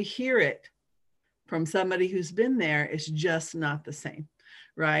until we hear it from somebody who's been there, it's just not the same,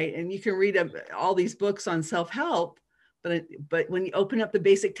 right? And you can read all these books on self-help, but when you open up the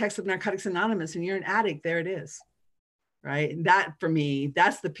basic text of Narcotics Anonymous and you're an addict, there it is, right? And that, for me,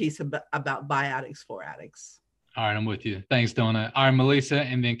 that's the piece about by addicts for addicts. All right, I'm with you. Thanks, Donna. All right, Melissa,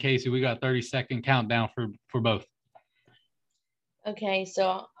 and then Casey, we got 30-second countdown for both. Okay,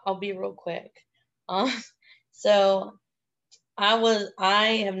 so I'll be real quick. So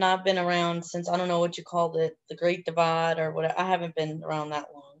I have not been around since, I don't know what you called it, the Great Divide or whatever. I haven't been around that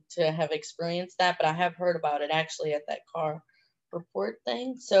long to have experienced that, but I have heard about it actually at that car report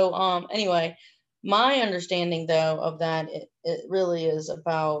thing. So anyway, my understanding though of that, it really is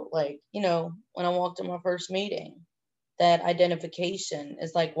about, like, you know, when I walked in my first meeting, that identification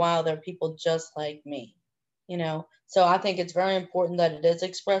is like, wow, there are people just like me, you know? So I think it's very important that it is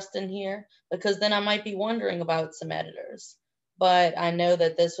expressed in here, because then I might be wondering about some editors. but I know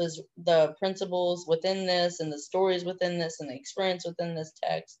that this was the principles within this and the stories within this and the experience within this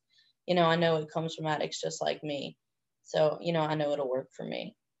text. You know, I know it comes from addicts just like me. So, you know, I know it'll work for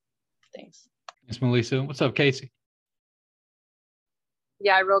me. Thanks. Thanks, Melissa. What's up, Casey?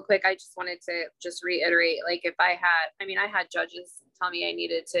 Yeah, real quick, I just wanted to just reiterate, like if I had judges tell me I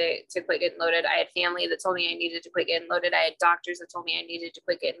needed to quit getting loaded. I had family that told me I needed to quit getting loaded. I had doctors that told me I needed to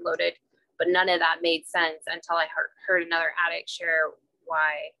quit getting loaded, but none of that made sense until I heard another addict share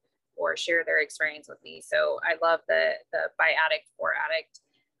why or share their experience with me. So I love the by addict for addict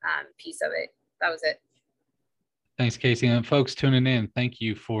piece of it. That was it. Thanks, Casey. And folks tuning in, thank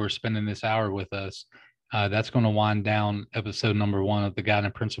you for spending this hour with us. That's going to wind down episode number 1 of the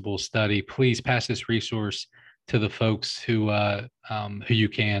Guiding Principles study. Please pass this resource to the folks who you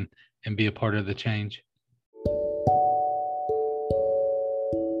can and be a part of the change.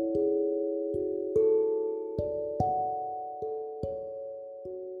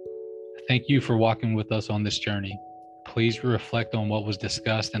 Thank you for walking with us on this journey. Please reflect on what was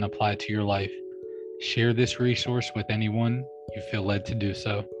discussed and apply it to your life. Share this resource with anyone you feel led to do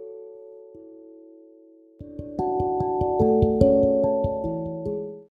so.